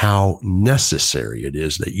and how necessary it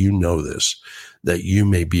is that you know this, that you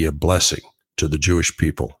may be a blessing to the Jewish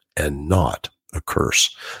people and not a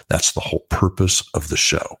curse. That's the whole purpose of the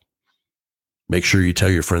show. Make sure you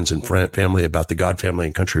tell your friends and family about the God, Family,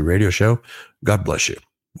 and Country radio show. God bless you.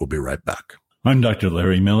 We'll be right back. I'm Dr.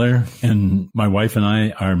 Larry Miller, and my wife and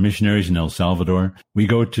I are missionaries in El Salvador. We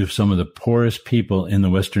go to some of the poorest people in the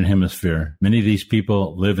Western Hemisphere. Many of these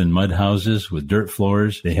people live in mud houses with dirt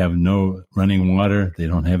floors. They have no running water. They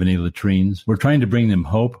don't have any latrines. We're trying to bring them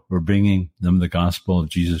hope. We're bringing them the gospel of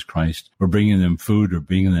Jesus Christ. We're bringing them food. We're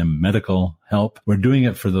bringing them medical help. We're doing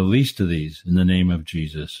it for the least of these in the name of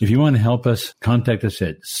Jesus. If you want to help us, contact us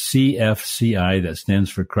at CFCI, that stands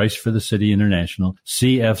for Christ for the City International,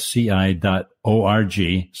 cfci.org/El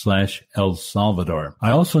Salvador.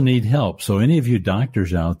 I also need help. So any of you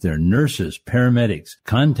doctors out there, nurses, paramedics,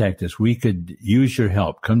 contact us. We could use your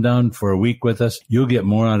help. Come down for a week with us. You'll get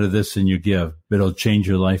more out of this than you give. It'll change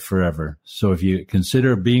your life forever. So if you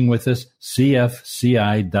consider being with us, cfci.org/El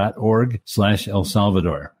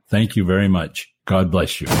Salvador. Thank you very much. God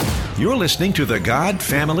bless you. You're listening to the God,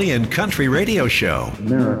 Family, and Country radio show.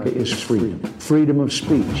 America is freedom. Freedom of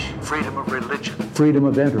speech. Freedom of religion. Freedom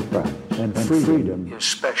of enterprise. And freedom is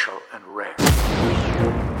special and rare.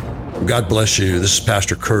 God bless you. This is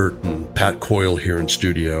Pastor Kurt and Pat Coyle here in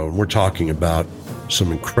studio, and we're talking about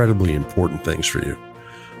some incredibly important things for you.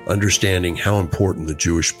 Understanding how important the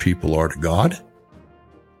Jewish people are to God,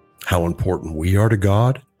 how important we are to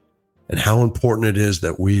God, and how important it is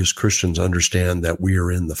that we as Christians understand that we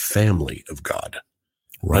are in the family of God.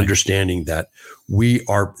 Right. Understanding that we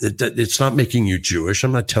are, it's not making you Jewish.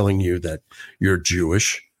 I'm not telling you that you're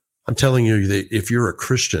Jewish. I'm telling you that if you're a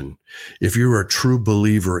Christian, if you're a true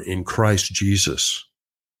believer in Christ Jesus,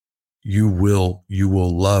 you will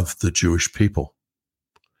love the Jewish people.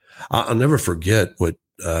 I'll never forget what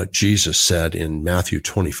Jesus said in Matthew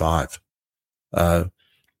 25.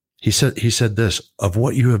 He said this, of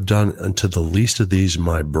what you have done unto the least of these,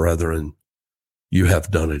 my brethren, you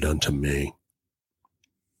have done it unto me.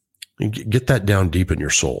 Get that down deep in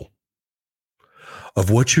your soul.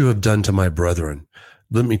 Of what you have done to my brethren,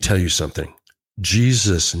 let me tell you something.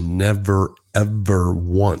 Jesus never, ever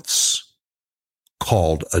once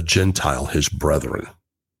called a Gentile his brethren.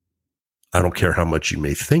 I don't care how much you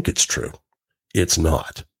may think it's true. It's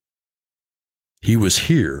not. He was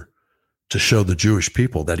here to show the Jewish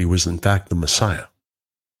people that he was in fact the Messiah.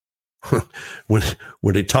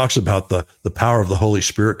 When he talks about the power of the Holy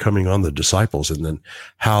Spirit coming on the disciples and then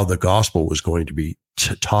how the gospel was going to be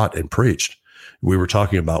taught and preached, we were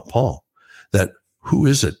talking about Paul, that who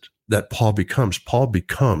is it that Paul becomes? Paul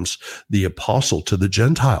becomes the apostle to the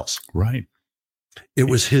Gentiles. Right. It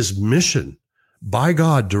was his mission by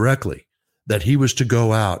God directly that he was to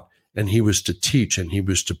go out and he was to teach and he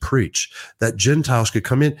was to preach, that Gentiles could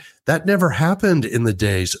come in. That never happened in the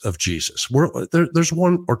days of Jesus. There's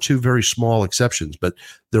one or two very small exceptions, but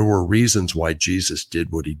there were reasons why Jesus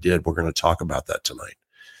did what he did. We're going to talk about that tonight.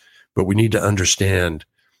 But we need to understand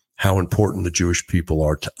how important the Jewish people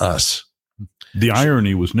are to us. The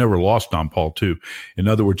irony was never lost on Paul, too. In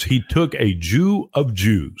other words, he took a Jew of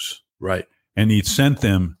Jews, right, and he sent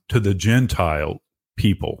them to the Gentile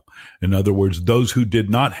people. In other words, those who did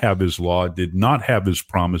not have his law, did not have his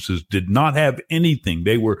promises, did not have anything.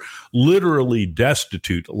 They were literally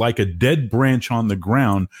destitute, like a dead branch on the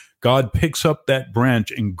ground. God picks up that branch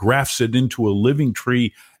and grafts it into a living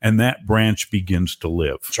tree, and that branch begins to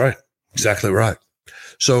live. That's right. Exactly right.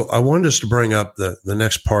 So I wanted us to bring up the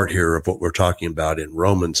next part here of what we're talking about in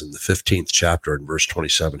Romans in the 15th chapter in verse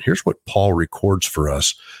 27. Here's what Paul records for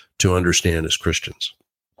us to understand as Christians.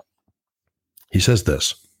 He says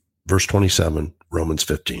this, verse 27, Romans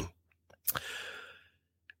 15.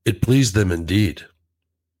 It pleased them indeed,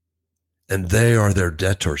 and they are their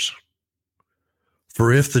debtors.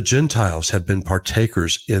 For if the Gentiles have been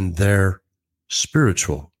partakers in their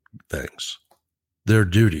spiritual things, their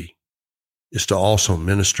duty is to also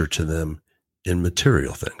minister to them in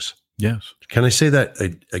material things. Yes. Can I say that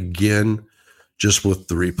again, just with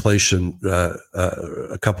the replacement,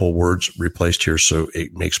 a couple of words replaced here so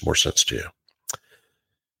it makes more sense to you?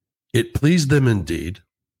 It pleased them indeed,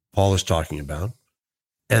 Paul is talking about,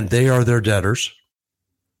 and they are their debtors.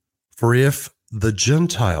 For if the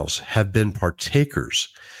Gentiles have been partakers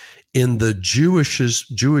in the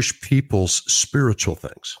Jewish people's spiritual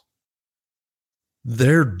things,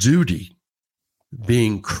 their duty,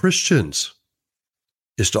 being Christians,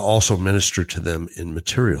 is to also minister to them in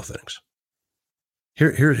material things.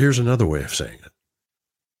 Here's another way of saying it.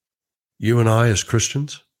 You and I as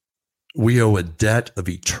Christians, we owe a debt of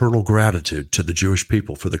eternal gratitude to the Jewish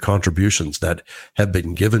people for the contributions that have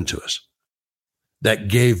been given to us, that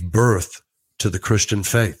gave birth to the Christian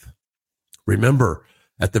faith. Remember,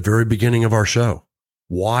 at the very beginning of our show,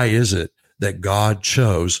 why is it that God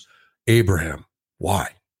chose Abraham? Why?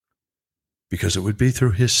 Because it would be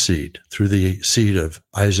through his seed, through the seed of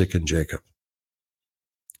Isaac and Jacob,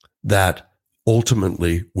 that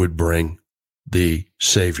ultimately would bring the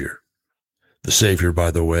Savior. The Savior,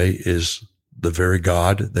 by the way, is the very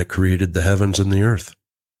God that created the heavens and the earth.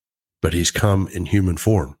 But he's come in human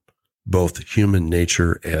form, both human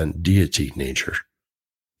nature and deity nature,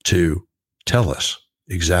 to tell us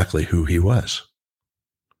exactly who he was,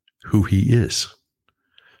 who he is.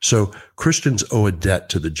 So Christians owe a debt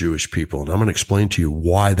to the Jewish people, and I'm going to explain to you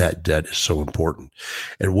why that debt is so important.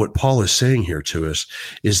 And what Paul is saying here to us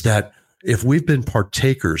is that if we've been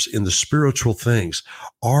partakers in the spiritual things,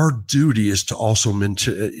 our duty is to also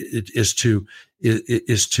is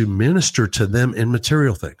to minister to them in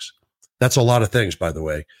material things. That's a lot of things, by the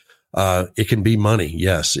way. It can be money,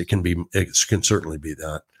 yes. It can certainly be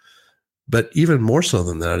that. But even more so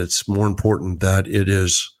than that, it's more important that it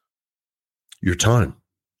is your time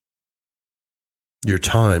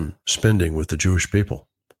spending with the Jewish people.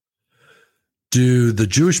 Do the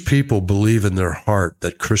Jewish people believe in their heart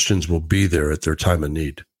that Christians will be there at their time of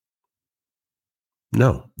need?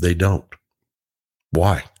 No, they don't.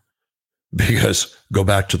 Why? Because go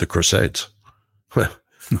back to the Crusades. That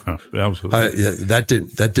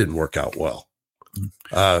didn't work out well.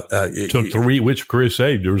 Which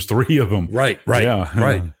crusade? There was 3 of them. Right. Yeah.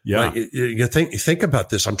 Right. Yeah. Right. You think about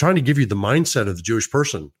this. I'm trying to give you the mindset of the Jewish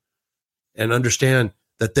person and understand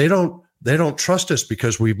that they don't trust us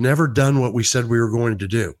because we've never done what we said we were going to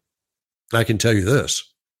do. I can tell you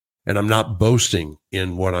this, and I'm not boasting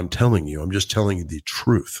in what I'm telling you. I'm just telling you the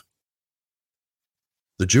truth.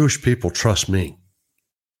 The Jewish people trust me.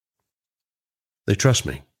 They trust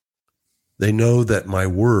me. They know that my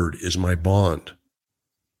word is my bond,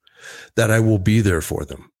 that I will be there for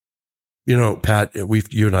them. You know, Pat,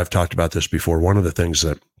 you and I have talked about this before. One of the things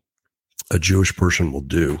that a Jewish person will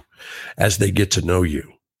do as they get to know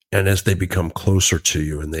you and as they become closer to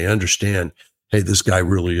you and they understand, hey, this guy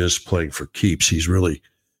really is playing for keeps. He's really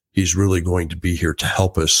going to be here to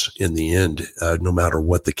help us in the end, no matter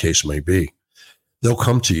what the case may be. They'll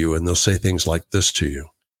come to you and they'll say things like this to you.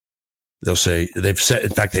 they'll say, they've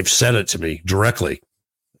said it to me directly.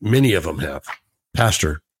 Many of them have.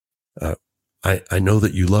 Pastor, I know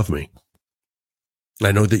that you love me.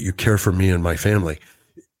 I know that you care for me and my family.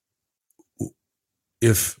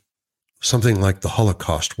 If something like the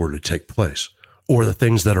Holocaust were to take place, or the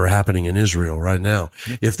things that are happening in Israel right now,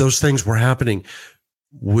 if those things were happening,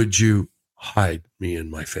 would you hide me and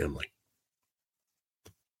my family?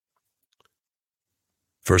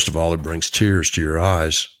 First of all, it brings tears to your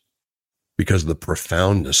eyes because of the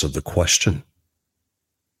profoundness of the question.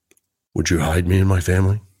 Would you hide me and my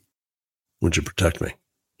family? Would you protect me?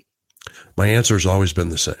 My answer has always been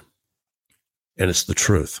the same, and it's the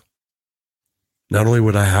truth. Not only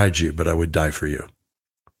would I hide you, but I would die for you.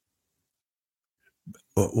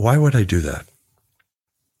 Why would I do that?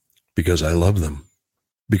 Because I love them.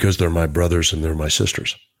 Because they're my brothers and they're my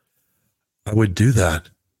sisters. I would do that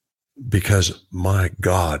because my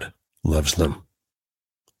God loves them.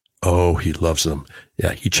 Oh, he loves them.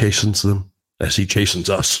 Yeah, he chastens them as he chastens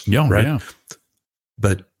us. Yeah, right? Yeah.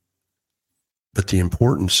 But the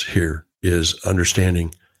importance here is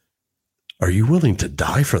understanding, are you willing to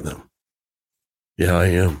die for them? Yeah, I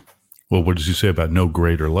am. Well, what does he say about no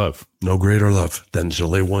greater love? No greater love than to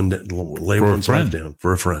lay one's life down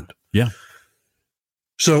for a friend. Yeah.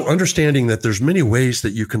 So understanding that there's many ways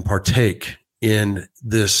that you can partake in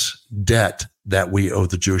this debt that we owe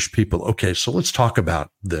the Jewish people. Okay, so let's talk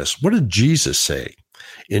about this. What did Jesus say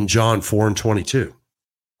in John 4:22?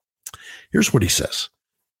 Here's what he says.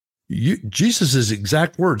 Jesus'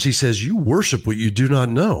 exact words. He says, you worship what you do not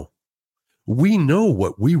know. We know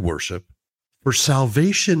what we worship, for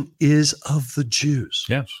salvation is of the Jews.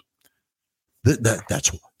 Yes.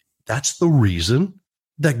 That's the reason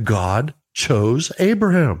that God chose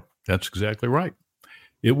Abraham. That's exactly right.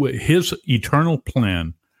 His eternal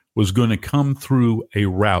plan was going to come through a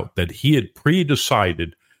route that he had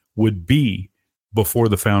pre-decided would be before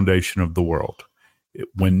the foundation of the world.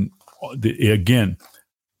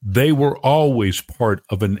 They were always part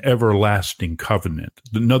of an everlasting covenant.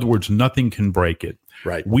 In other words, nothing can break it.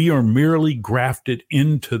 Right. We are merely grafted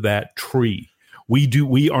into that tree.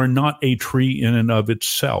 We are not a tree in and of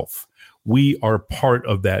itself. We are part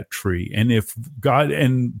of that tree. And if God,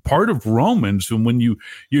 and part of Romans, and when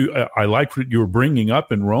I like what you were bringing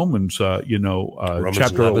up in Romans, Romans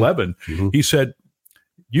chapter 11, he said,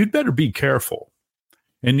 you'd better be careful.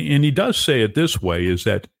 And he does say it this way, is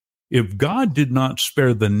that if God did not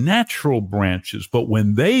spare the natural branches, but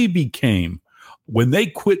when they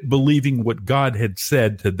quit believing what God had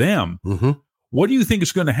said to them, what do you think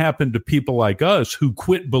is going to happen to people like us who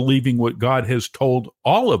quit believing what God has told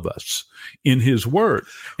all of us in his word?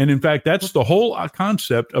 And in fact, that's the whole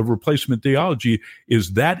concept of replacement theology,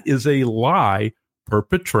 is that is a lie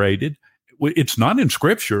perpetrated. It's not in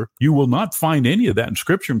Scripture. You will not find any of that in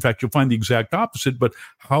Scripture. In fact, you'll find the exact opposite. But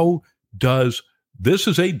this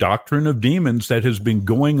is a doctrine of demons that has been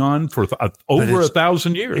going on for over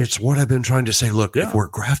 1,000 years. It's what I've been trying to say. Look, if we're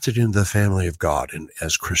grafted into the family of God and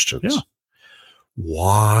as Christians,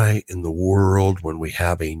 why in the world, when we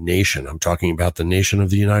have a nation, I'm talking about the nation of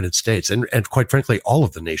the United States, and quite frankly, all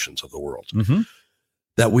of the nations of the world,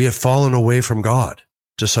 that we have fallen away from God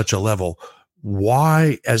to such a level?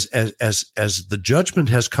 Why, as the judgment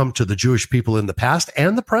has come to the Jewish people in the past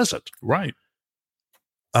and the present, right?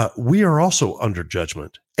 We are also under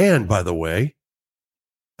judgment. And by the way,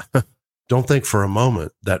 don't think for a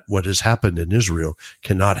moment that what has happened in Israel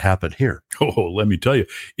cannot happen here. Oh, let me tell you,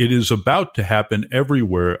 it is about to happen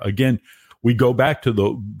everywhere. Again, we go back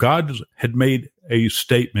to God had made a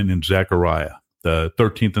statement in Zechariah, the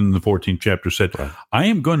 13th and the 14th chapter said, I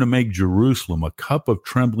am going to make Jerusalem a cup of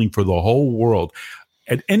trembling for the whole world.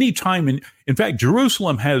 At any time, in fact,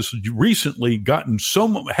 Jerusalem has recently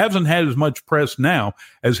hasn't had as much press now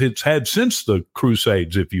as it's had since the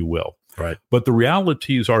Crusades, if you will. Right. But the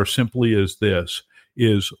realities are simply as this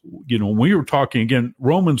is, when we were talking again,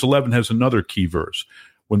 Romans 11 has another key verse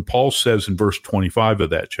when Paul says in verse 25 of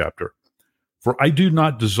that chapter, for I do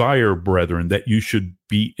not desire, brethren, that you should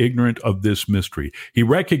be ignorant of this mystery. He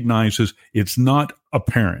recognizes it's not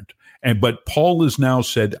apparent. But Paul has now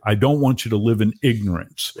said, I don't want you to live in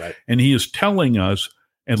ignorance. Right. And he is telling us,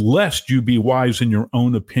 and lest you be wise in your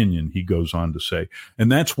own opinion, he goes on to say.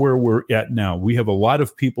 And that's where we're at now. We have a lot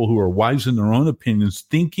of people who are wise in their own opinions,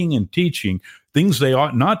 thinking and teaching things they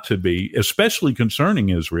ought not to be, especially concerning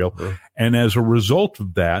Israel. And as a result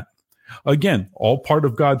of that, again, all part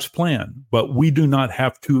of God's plan, but we do not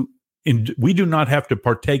have to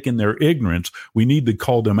partake in their ignorance. We need to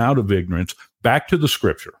call them out of ignorance back to the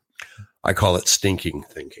Scripture. I call it stinking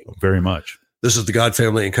thinking. Very much. This is the God,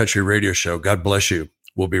 Family, and Country Radio Show. God bless you.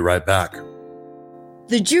 We'll be right back.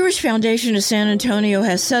 The Jewish Foundation of San Antonio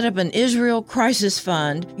has set up an Israel Crisis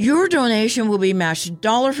Fund. Your donation will be matched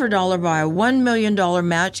dollar for dollar by a $1 million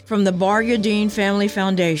match from the Bar Yadin Family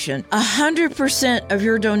Foundation. 100% of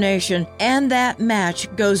your donation and that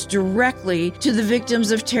match goes directly to the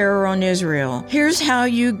victims of terror on Israel. Here's how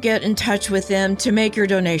you get in touch with them to make your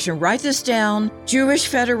donation. Write this down. Jewish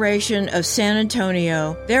Federation of San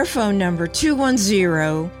Antonio. Their phone number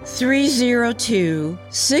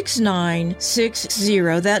 210-302-6960.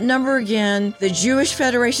 That number again, the Jewish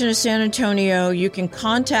Federation of San Antonio. You can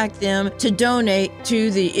contact them to donate to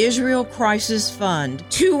the Israel Crisis Fund.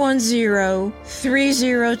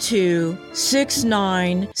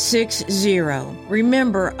 210-302-6960.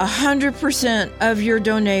 Remember, 100% of your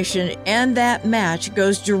donation and that match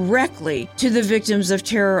goes directly to the victims of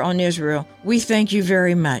terror on Israel. We thank you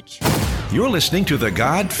very much. You're listening to the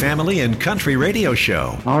God, Family, and Country Radio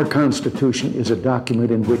Show. Our Constitution is a document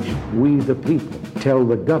in which we, the people, tell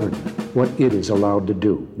the government what it is allowed to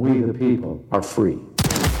do. We, the people, are free.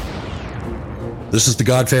 This is the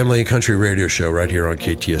God, Family, and Country Radio Show right here on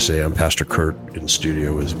KTSA. I'm Pastor Kurt. In the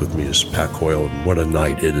studio with me is Pat Coyle. And what a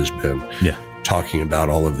night it has been. Yeah. Talking about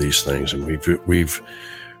all of these things. And we've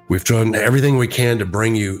done everything we can to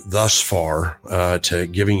bring you thus far to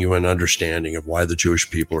giving you an understanding of why the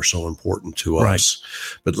Jewish people are so important to us.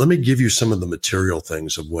 But let me give you some of the material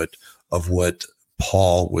things of what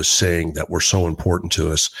Paul was saying that were so important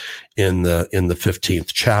to us in the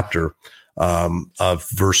 15th chapter of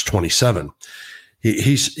verse 27.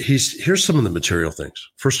 Here's some of the material things.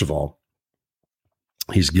 First of all,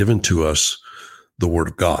 he's given to us the word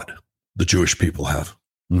of God. The Jewish people have.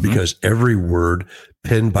 Mm-hmm. Because every word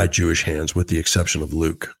penned by Jewish hands, with the exception of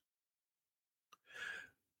Luke,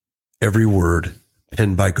 every word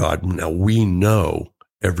penned by God. Now, we know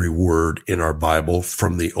every word in our Bible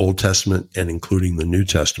from the Old Testament and including the New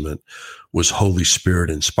Testament was Holy Spirit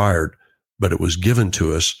inspired, but it was given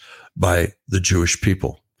to us by the Jewish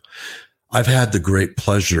people. I've had the great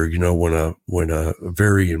pleasure, when a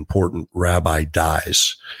very important rabbi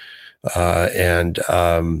dies,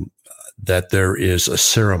 that there is a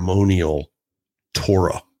ceremonial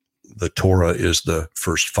Torah. The Torah is the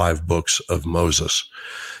first 5 books of Moses.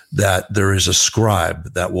 That there is a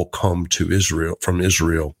scribe that will come to Israel, from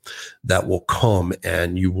Israel, that will come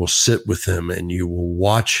and you will sit with him and you will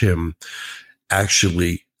watch him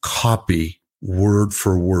actually copy word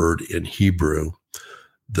for word in Hebrew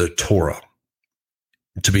the Torah.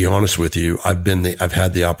 To be honest with you, I've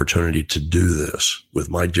had the opportunity to do this with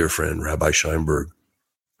my dear friend, Rabbi Scheinberg,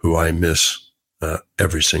 who I miss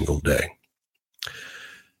every single day.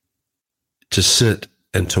 To sit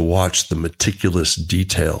and to watch the meticulous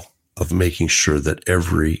detail of making sure that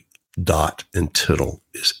every dot and tittle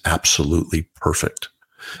is absolutely perfect.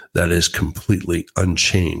 That is completely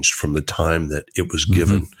unchanged from the time that it was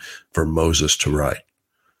given for Moses to write.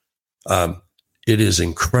 It is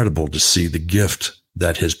incredible to see the gift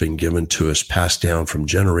that has been given to us, passed down from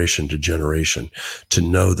generation to generation, to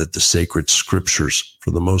know that the sacred scriptures, for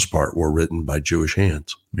the most part, were written by Jewish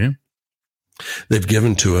hands. Yeah. They've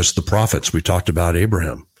given to us the prophets. We talked about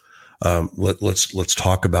Abraham. Let's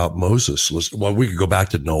talk about Moses. We could go back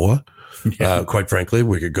to Noah. Yeah. Quite frankly,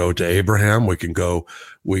 we could go to Abraham. We can go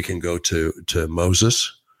to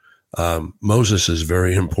Moses. Moses is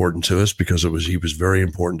very important to us because he was very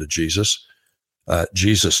important to Jesus.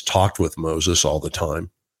 Jesus talked with Moses all the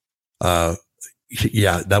time. That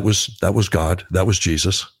was God. That was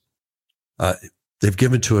Jesus. They've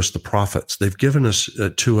given to us the prophets. They've given us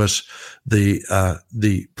to us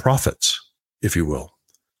the prophets, if you will.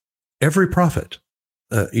 Every prophet.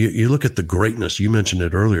 You look at the greatness. You mentioned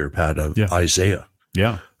it earlier, Pat, of Isaiah.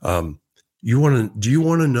 Yeah. Do you want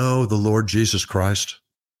to know the Lord Jesus Christ?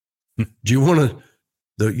 Do you want to?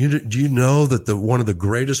 Do you know that one of the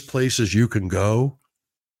greatest places you can go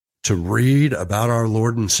to read about our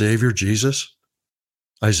Lord and Savior Jesus?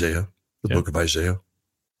 Isaiah, the book of Isaiah.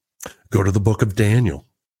 Go to the book of Daniel.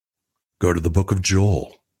 Go to the book of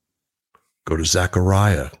Joel. Go to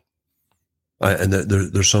Zechariah. And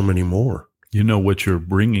there's so many more. You know, what you're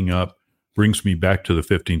bringing up brings me back to the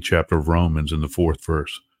 15th chapter of Romans in the 4th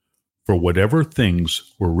verse. For whatever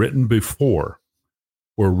things were written before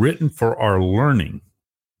were written for our learning,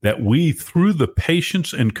 that we, through the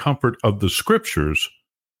patience and comfort of the scriptures,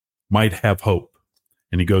 might have hope.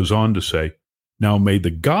 And he goes on to say, now may the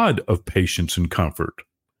God of patience and comfort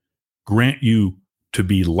grant you to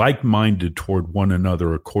be like-minded toward one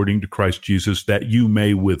another according to Christ Jesus, that you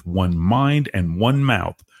may with one mind and one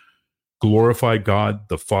mouth glorify God,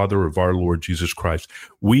 the Father of our Lord Jesus Christ.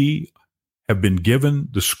 We have been given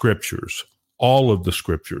the scriptures, all of the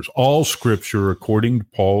scriptures, all scripture according to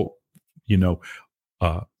Paul,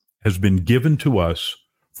 has been given to us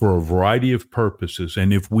for a variety of purposes.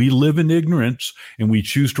 And if we live in ignorance and we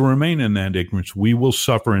choose to remain in that ignorance, we will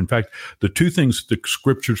suffer. In fact, the two things the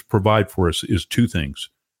scriptures provide for us is two things: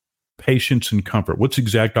 patience and comfort. What's the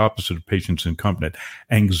exact opposite of patience and comfort?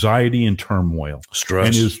 Anxiety and turmoil. Stress.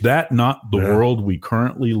 And is that not the world we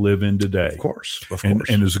currently live in today? Of course. And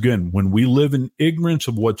as again, when we live in ignorance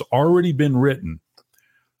of what's already been written,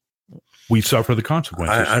 we suffer the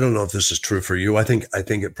consequences. I don't know if this is true for you. I think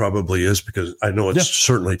it probably is, because I know it's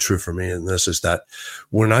certainly true for me. And this is that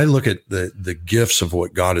when I look at the gifts of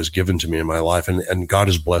what God has given to me in my life, and God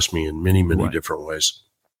has blessed me in many, many different ways.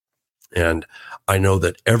 And I know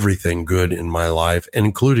that everything good in my life,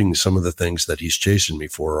 including some of the things that he's chasing me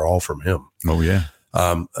for, are all from him. Oh, yeah.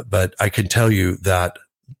 But I can tell you that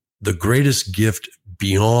the greatest gift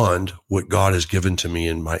beyond what God has given to me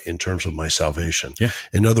in terms of my salvation,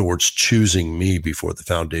 in other words, choosing me before the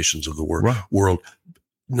foundations of the world,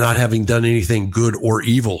 not having done anything good or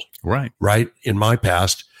evil, right, in my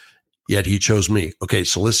past, yet he chose me. Okay,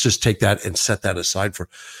 so let's just take that and set that aside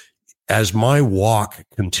as my walk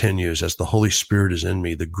continues, as the Holy Spirit is in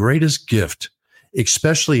me, the greatest gift,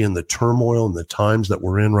 especially in the turmoil and the times that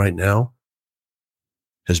we're in right now,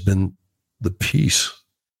 has been the peace.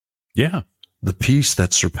 Yeah. The peace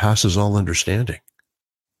that surpasses all understanding.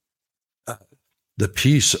 The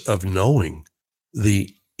peace of knowing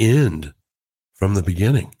the end from the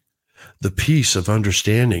beginning. The peace of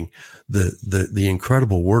understanding the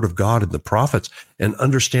incredible word of God and the prophets, and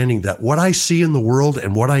understanding that what I see in the world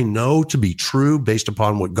and what I know to be true based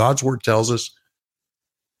upon what God's word tells us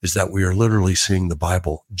is that we are literally seeing the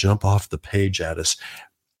Bible jump off the page at us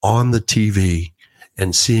on the TV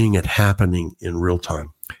and seeing it happening in real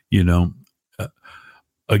time. You know,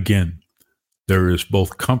 again, there is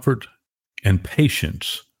both comfort and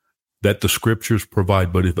patience that the scriptures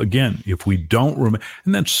provide. But if we don't remember,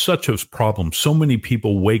 and that's such a problem. So many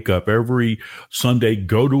people wake up every Sunday,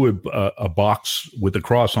 go to a box with a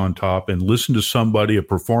cross on top and listen to somebody, a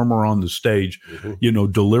performer on the stage,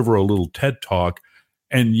 deliver a little TED talk,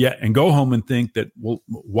 and go home and think that, well,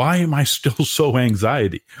 why am I still so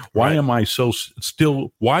anxiety? Why am I so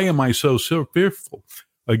fearful?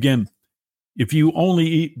 Again, if you only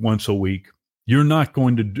eat once a week, you're not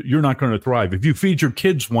going to thrive. If you feed your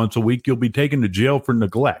kids once a week, you'll be taken to jail for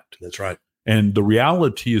neglect. That's right. And the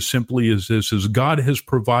reality is simply is God has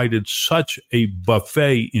provided such a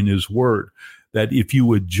buffet in his word that if you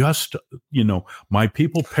would just, my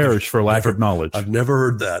people perish for lack of knowledge. I've never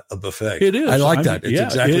heard that, a buffet. It is. I like that. It's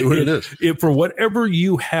exactly what it is. For whatever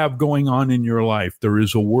you have going on in your life, there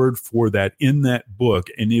is a word for that in that book.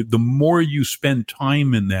 And the more you spend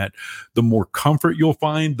time in that, the more comfort you'll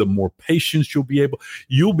find, the more patience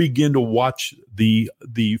you'll begin to watch the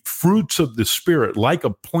fruits of the Spirit like a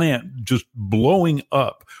plant just blowing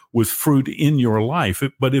up with fruit in your life.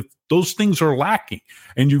 But if those things are lacking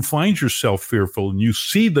and you find yourself fearful and you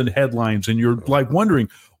see the headlines and you're like wondering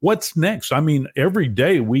what's next. I mean, every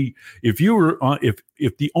day if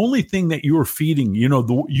the only thing that you're feeding,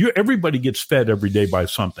 everybody gets fed every day by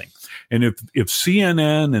something. And if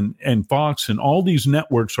CNN and Fox and all these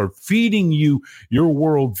networks are feeding you your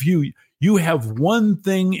worldview, you have one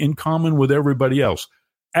thing in common with everybody else: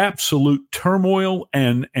 absolute turmoil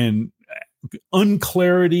and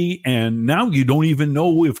unclarity, and now you don't even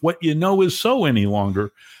know if what you know is so any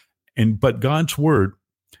longer. But God's word,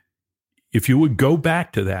 if you would go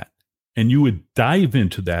back to that and you would dive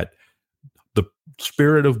into that, the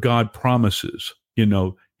Spirit of God promises,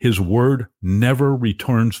 his word never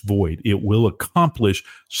returns void. It will accomplish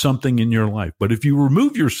something in your life. But if you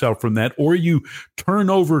remove yourself from that, or you turn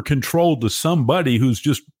over control to somebody who's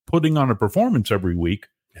just putting on a performance every week,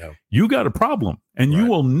 you got a problem, and you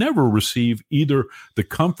will never receive either the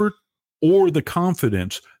comfort or the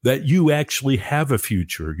confidence that you actually have a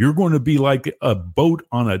future. You're going to be like a boat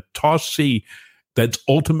on a tossed sea that's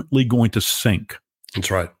ultimately going to sink. That's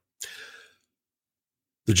right.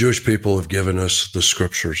 The Jewish people have given us the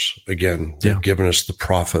scriptures. Again, they've given us the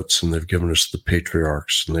prophets, and they've given us the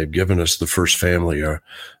patriarchs, and they've given us the first family,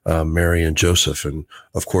 Mary and Joseph, and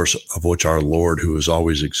of course, of which our Lord, who has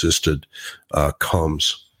always existed,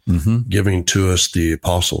 comes, giving to us the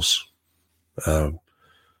apostles,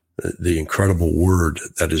 the incredible word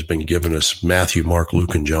that has been given us, Matthew, Mark,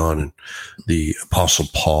 Luke, and John, and the apostle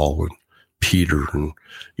Paul and Peter, and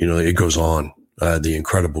it goes on. The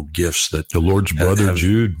incredible gifts that the Lord's brother,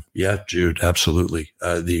 Jude. Yeah, Jude, absolutely.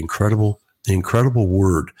 The incredible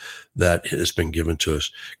word that has been given to us.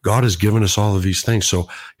 God has given us all of these things. So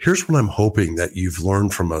here's what I'm hoping that you've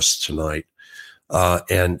learned from us tonight,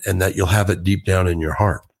 and that you'll have it deep down in your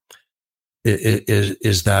heart.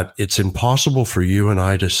 is that it's impossible for you and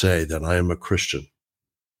I to say that I am a Christian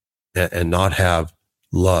and not have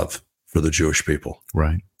love for the Jewish people.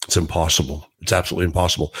 Right. It's impossible. It's absolutely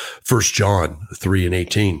impossible. 1 John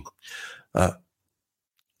 3:18.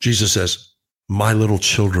 Jesus says, "My little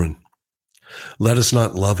children, let us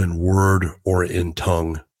not love in word or in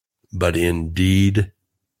tongue, but in deed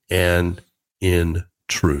and in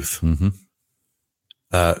truth." Mm-hmm.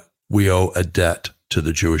 We owe a debt to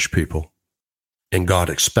the Jewish people, and God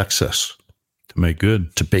expects us To make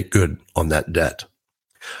good. on that debt.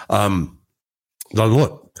 Now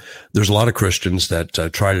look, there's a lot of Christians that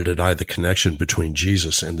try to deny the connection between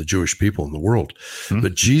Jesus and the Jewish people in the world,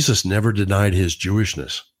 but Jesus never denied his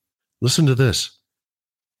Jewishness. Listen to this.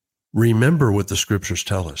 Remember what the scriptures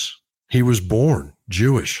tell us. He was born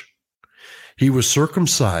Jewish. He was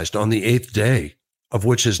circumcised on the 8th day, of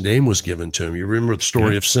which his name was given to him. You remember the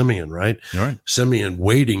story of Simeon, right? Right. Simeon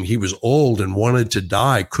waiting. He was old and wanted to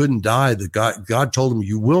die, couldn't die. God told him,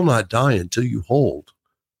 "You will not die until you hold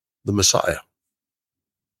the Messiah.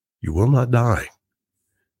 You will not die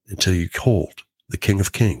until you hold the King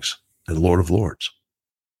of Kings and Lord of Lords."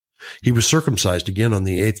 He was circumcised again on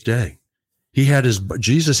the 8th day.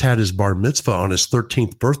 Jesus had his bar mitzvah on his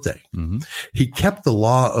 13th birthday. Mm-hmm. He kept the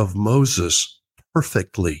law of Moses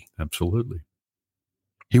perfectly. Absolutely.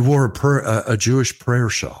 He wore a Jewish prayer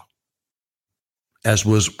shawl, as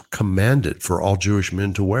was commanded for all Jewish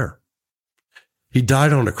men to wear. He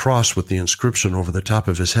died on a cross with the inscription over the top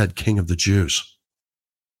of his head, "King of the Jews."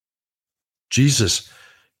 Jesus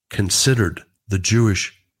considered the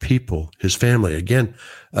Jewish people his family. Again,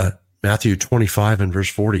 Matthew 25 and verse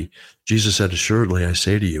 40, Jesus said, "Assuredly, I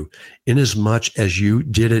say to you, inasmuch as you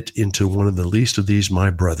did it into one of the least of these, my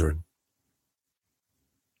brethren,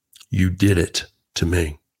 you did it to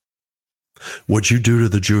me." What you do to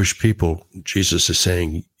the Jewish people, Jesus is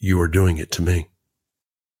saying, you are doing it to me.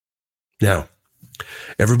 Now,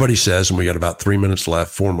 everybody says, and we got about 3 minutes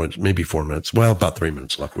left, 4 minutes, maybe 4 minutes. Well, about 3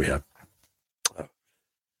 minutes left we have.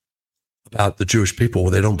 About the Jewish people,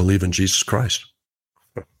 well, they don't believe in Jesus Christ.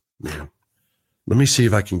 Yeah. Let me see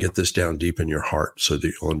if I can get this down deep in your heart so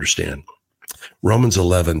that you'll understand. Romans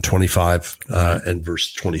 11:25 and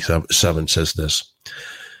verse 27 says this.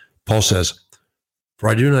 Paul says, "For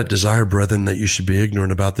I do not desire, brethren, that you should be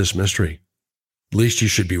ignorant about this mystery. At least you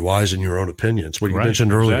should be wise in your own opinions." What you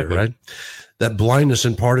mentioned earlier, exactly. right? That blindness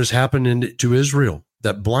in part has happened to Israel.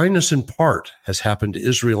 That blindness in part has happened to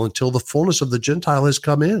Israel until the fullness of the Gentile has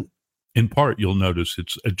come in. In part, you'll notice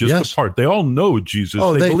it's just a part. They all know Jesus.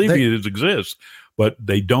 They believe he exists, but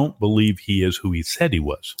they don't believe he is who he said he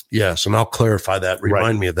was. Yes, and I'll clarify that.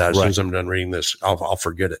 Remind me of that as soon as I'm done reading this. I'll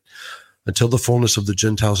forget it. Until the fullness of the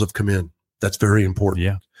Gentiles have come in. That's very important.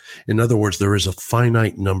 Yeah. In other words, there is a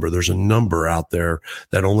finite number. There's a number out there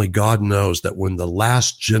that only God knows, that when the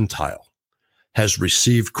last Gentile has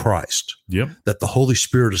received Christ, that the Holy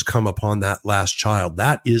Spirit has come upon that last child.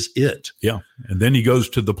 That is it. Yeah. And then he goes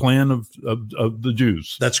to the plan of the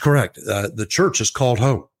Jews. That's correct. The church is called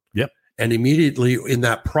home. Yep. And immediately in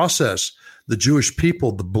that process, the Jewish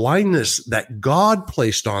people, the blindness that God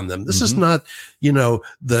placed on them. This is not,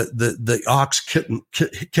 the ox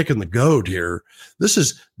kicking the goat here. This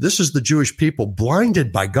is the Jewish people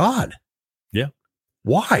blinded by God. Yeah.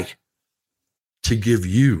 Why? To give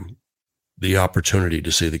you the opportunity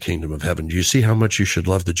to see the kingdom of heaven. Do you see how much you should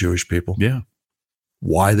love the Jewish people? Yeah.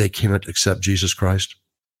 Why they cannot accept Jesus Christ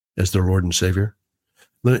as their Lord and Savior?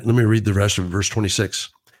 Let me read the rest of verse 26.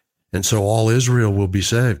 "And so all Israel will be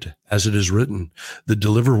saved, as it is written, the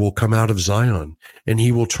deliverer will come out of Zion, and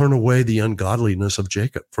he will turn away the ungodliness of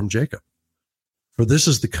Jacob from Jacob. For this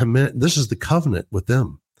is the covenant with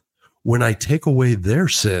them, when I take away their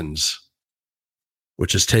sins,"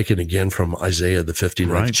 which is taken again from Isaiah, the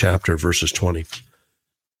 59th chapter, verses 20.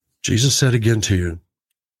 Jesus said again to you,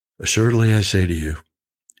 "Assuredly I say to you,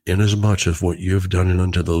 inasmuch as what you have done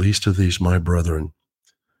unto the least of these, my brethren,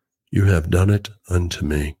 you have done it unto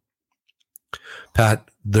me." Pat,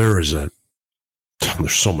 there's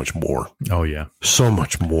so much more. Oh, yeah. So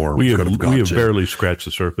much more. We have barely scratched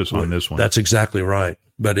the surface on this one. That's exactly right.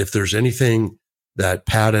 But if there's anything that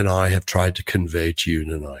Pat and I have tried to convey to you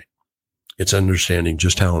tonight, it's understanding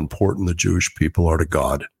just how important the Jewish people are to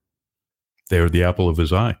God. They are the apple of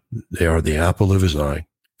his eye. They are the apple of his eye.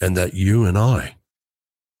 And that you and I,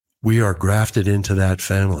 we are grafted into that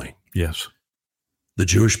family. Yes. The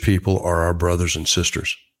Jewish people are our brothers and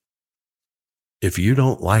sisters. If you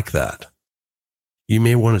don't like that, you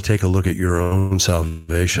may want to take a look at your own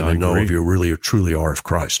salvation and know if you really or truly are of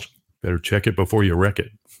Christ. Better check it before you wreck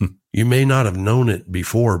it. You may not have known it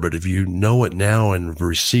before, but if you know it now and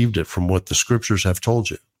received it from what the scriptures have told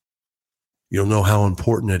you, you'll know how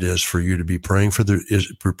important it is for you to be praying for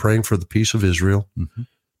the peace of Israel,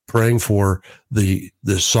 praying for the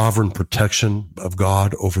sovereign protection of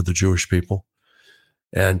God over the Jewish people.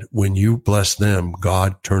 And when you bless them,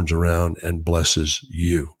 God turns around and blesses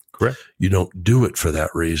you. Correct. You don't do it for that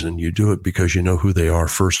reason. You do it because you know who they are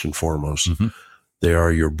first and foremost. They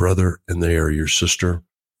are your brother and they are your sister.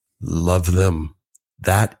 Love them.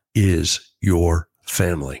 That is your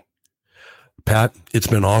family. Pat, it's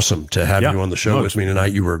been awesome to have you on the show with me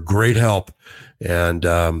tonight. You were a great help. And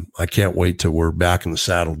I can't wait till we're back in the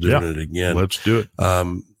saddle doing it again. Let's do it.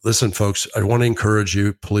 Listen, folks, I want to encourage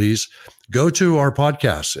you, please go to our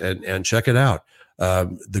podcast and check it out.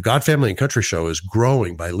 The God, Family, and Country Show is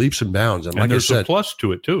growing by leaps and bounds. And like there's I said, a plus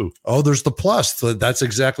to it too. Oh, there's the plus. That's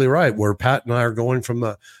exactly right. Where Pat and I are going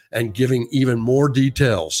from and giving even more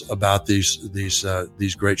details about these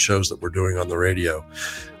great shows that we're doing on the radio.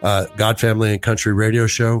 God, Family, and Country Radio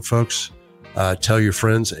Show, folks. Tell your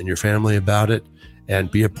friends and your family about it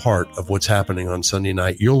and be a part of what's happening on Sunday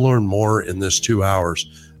night. You'll learn more in this 2 hours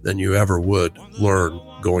than you ever would learn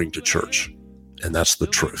going to church. And that's the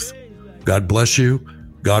truth. God bless you.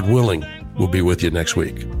 God willing, we'll be with you next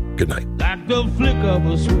week. Good night. Like the flick of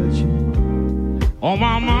a switch. Oh,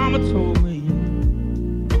 my mama told me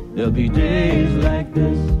there'll be days like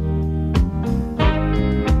this.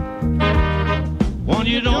 When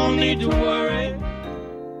you don't need to worry.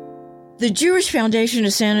 The Jewish Foundation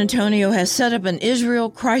of San Antonio has set up an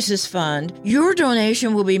Israel Crisis Fund. Your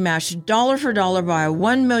donation will be matched dollar for dollar by a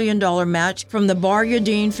 $1 million match from the Bar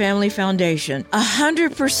Yadin Family Foundation.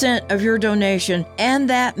 100% of your donation and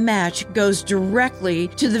that match goes directly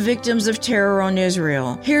to the victims of terror on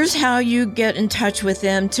Israel. Here's how you get in touch with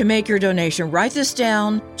them to make your donation. Write this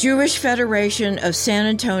down. Jewish Federation of San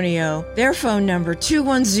Antonio. Their phone number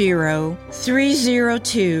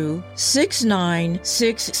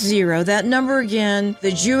 210-302-6960. That number again,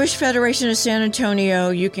 the Jewish Federation of San Antonio.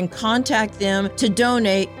 You can contact them to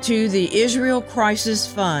donate to the Israel Crisis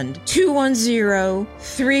Fund.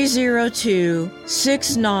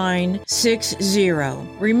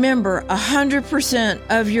 210-302-6960. Remember, 100%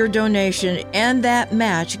 of your donation and that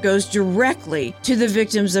match goes directly to the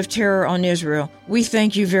victims of terror on Israel. We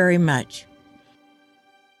thank you very much.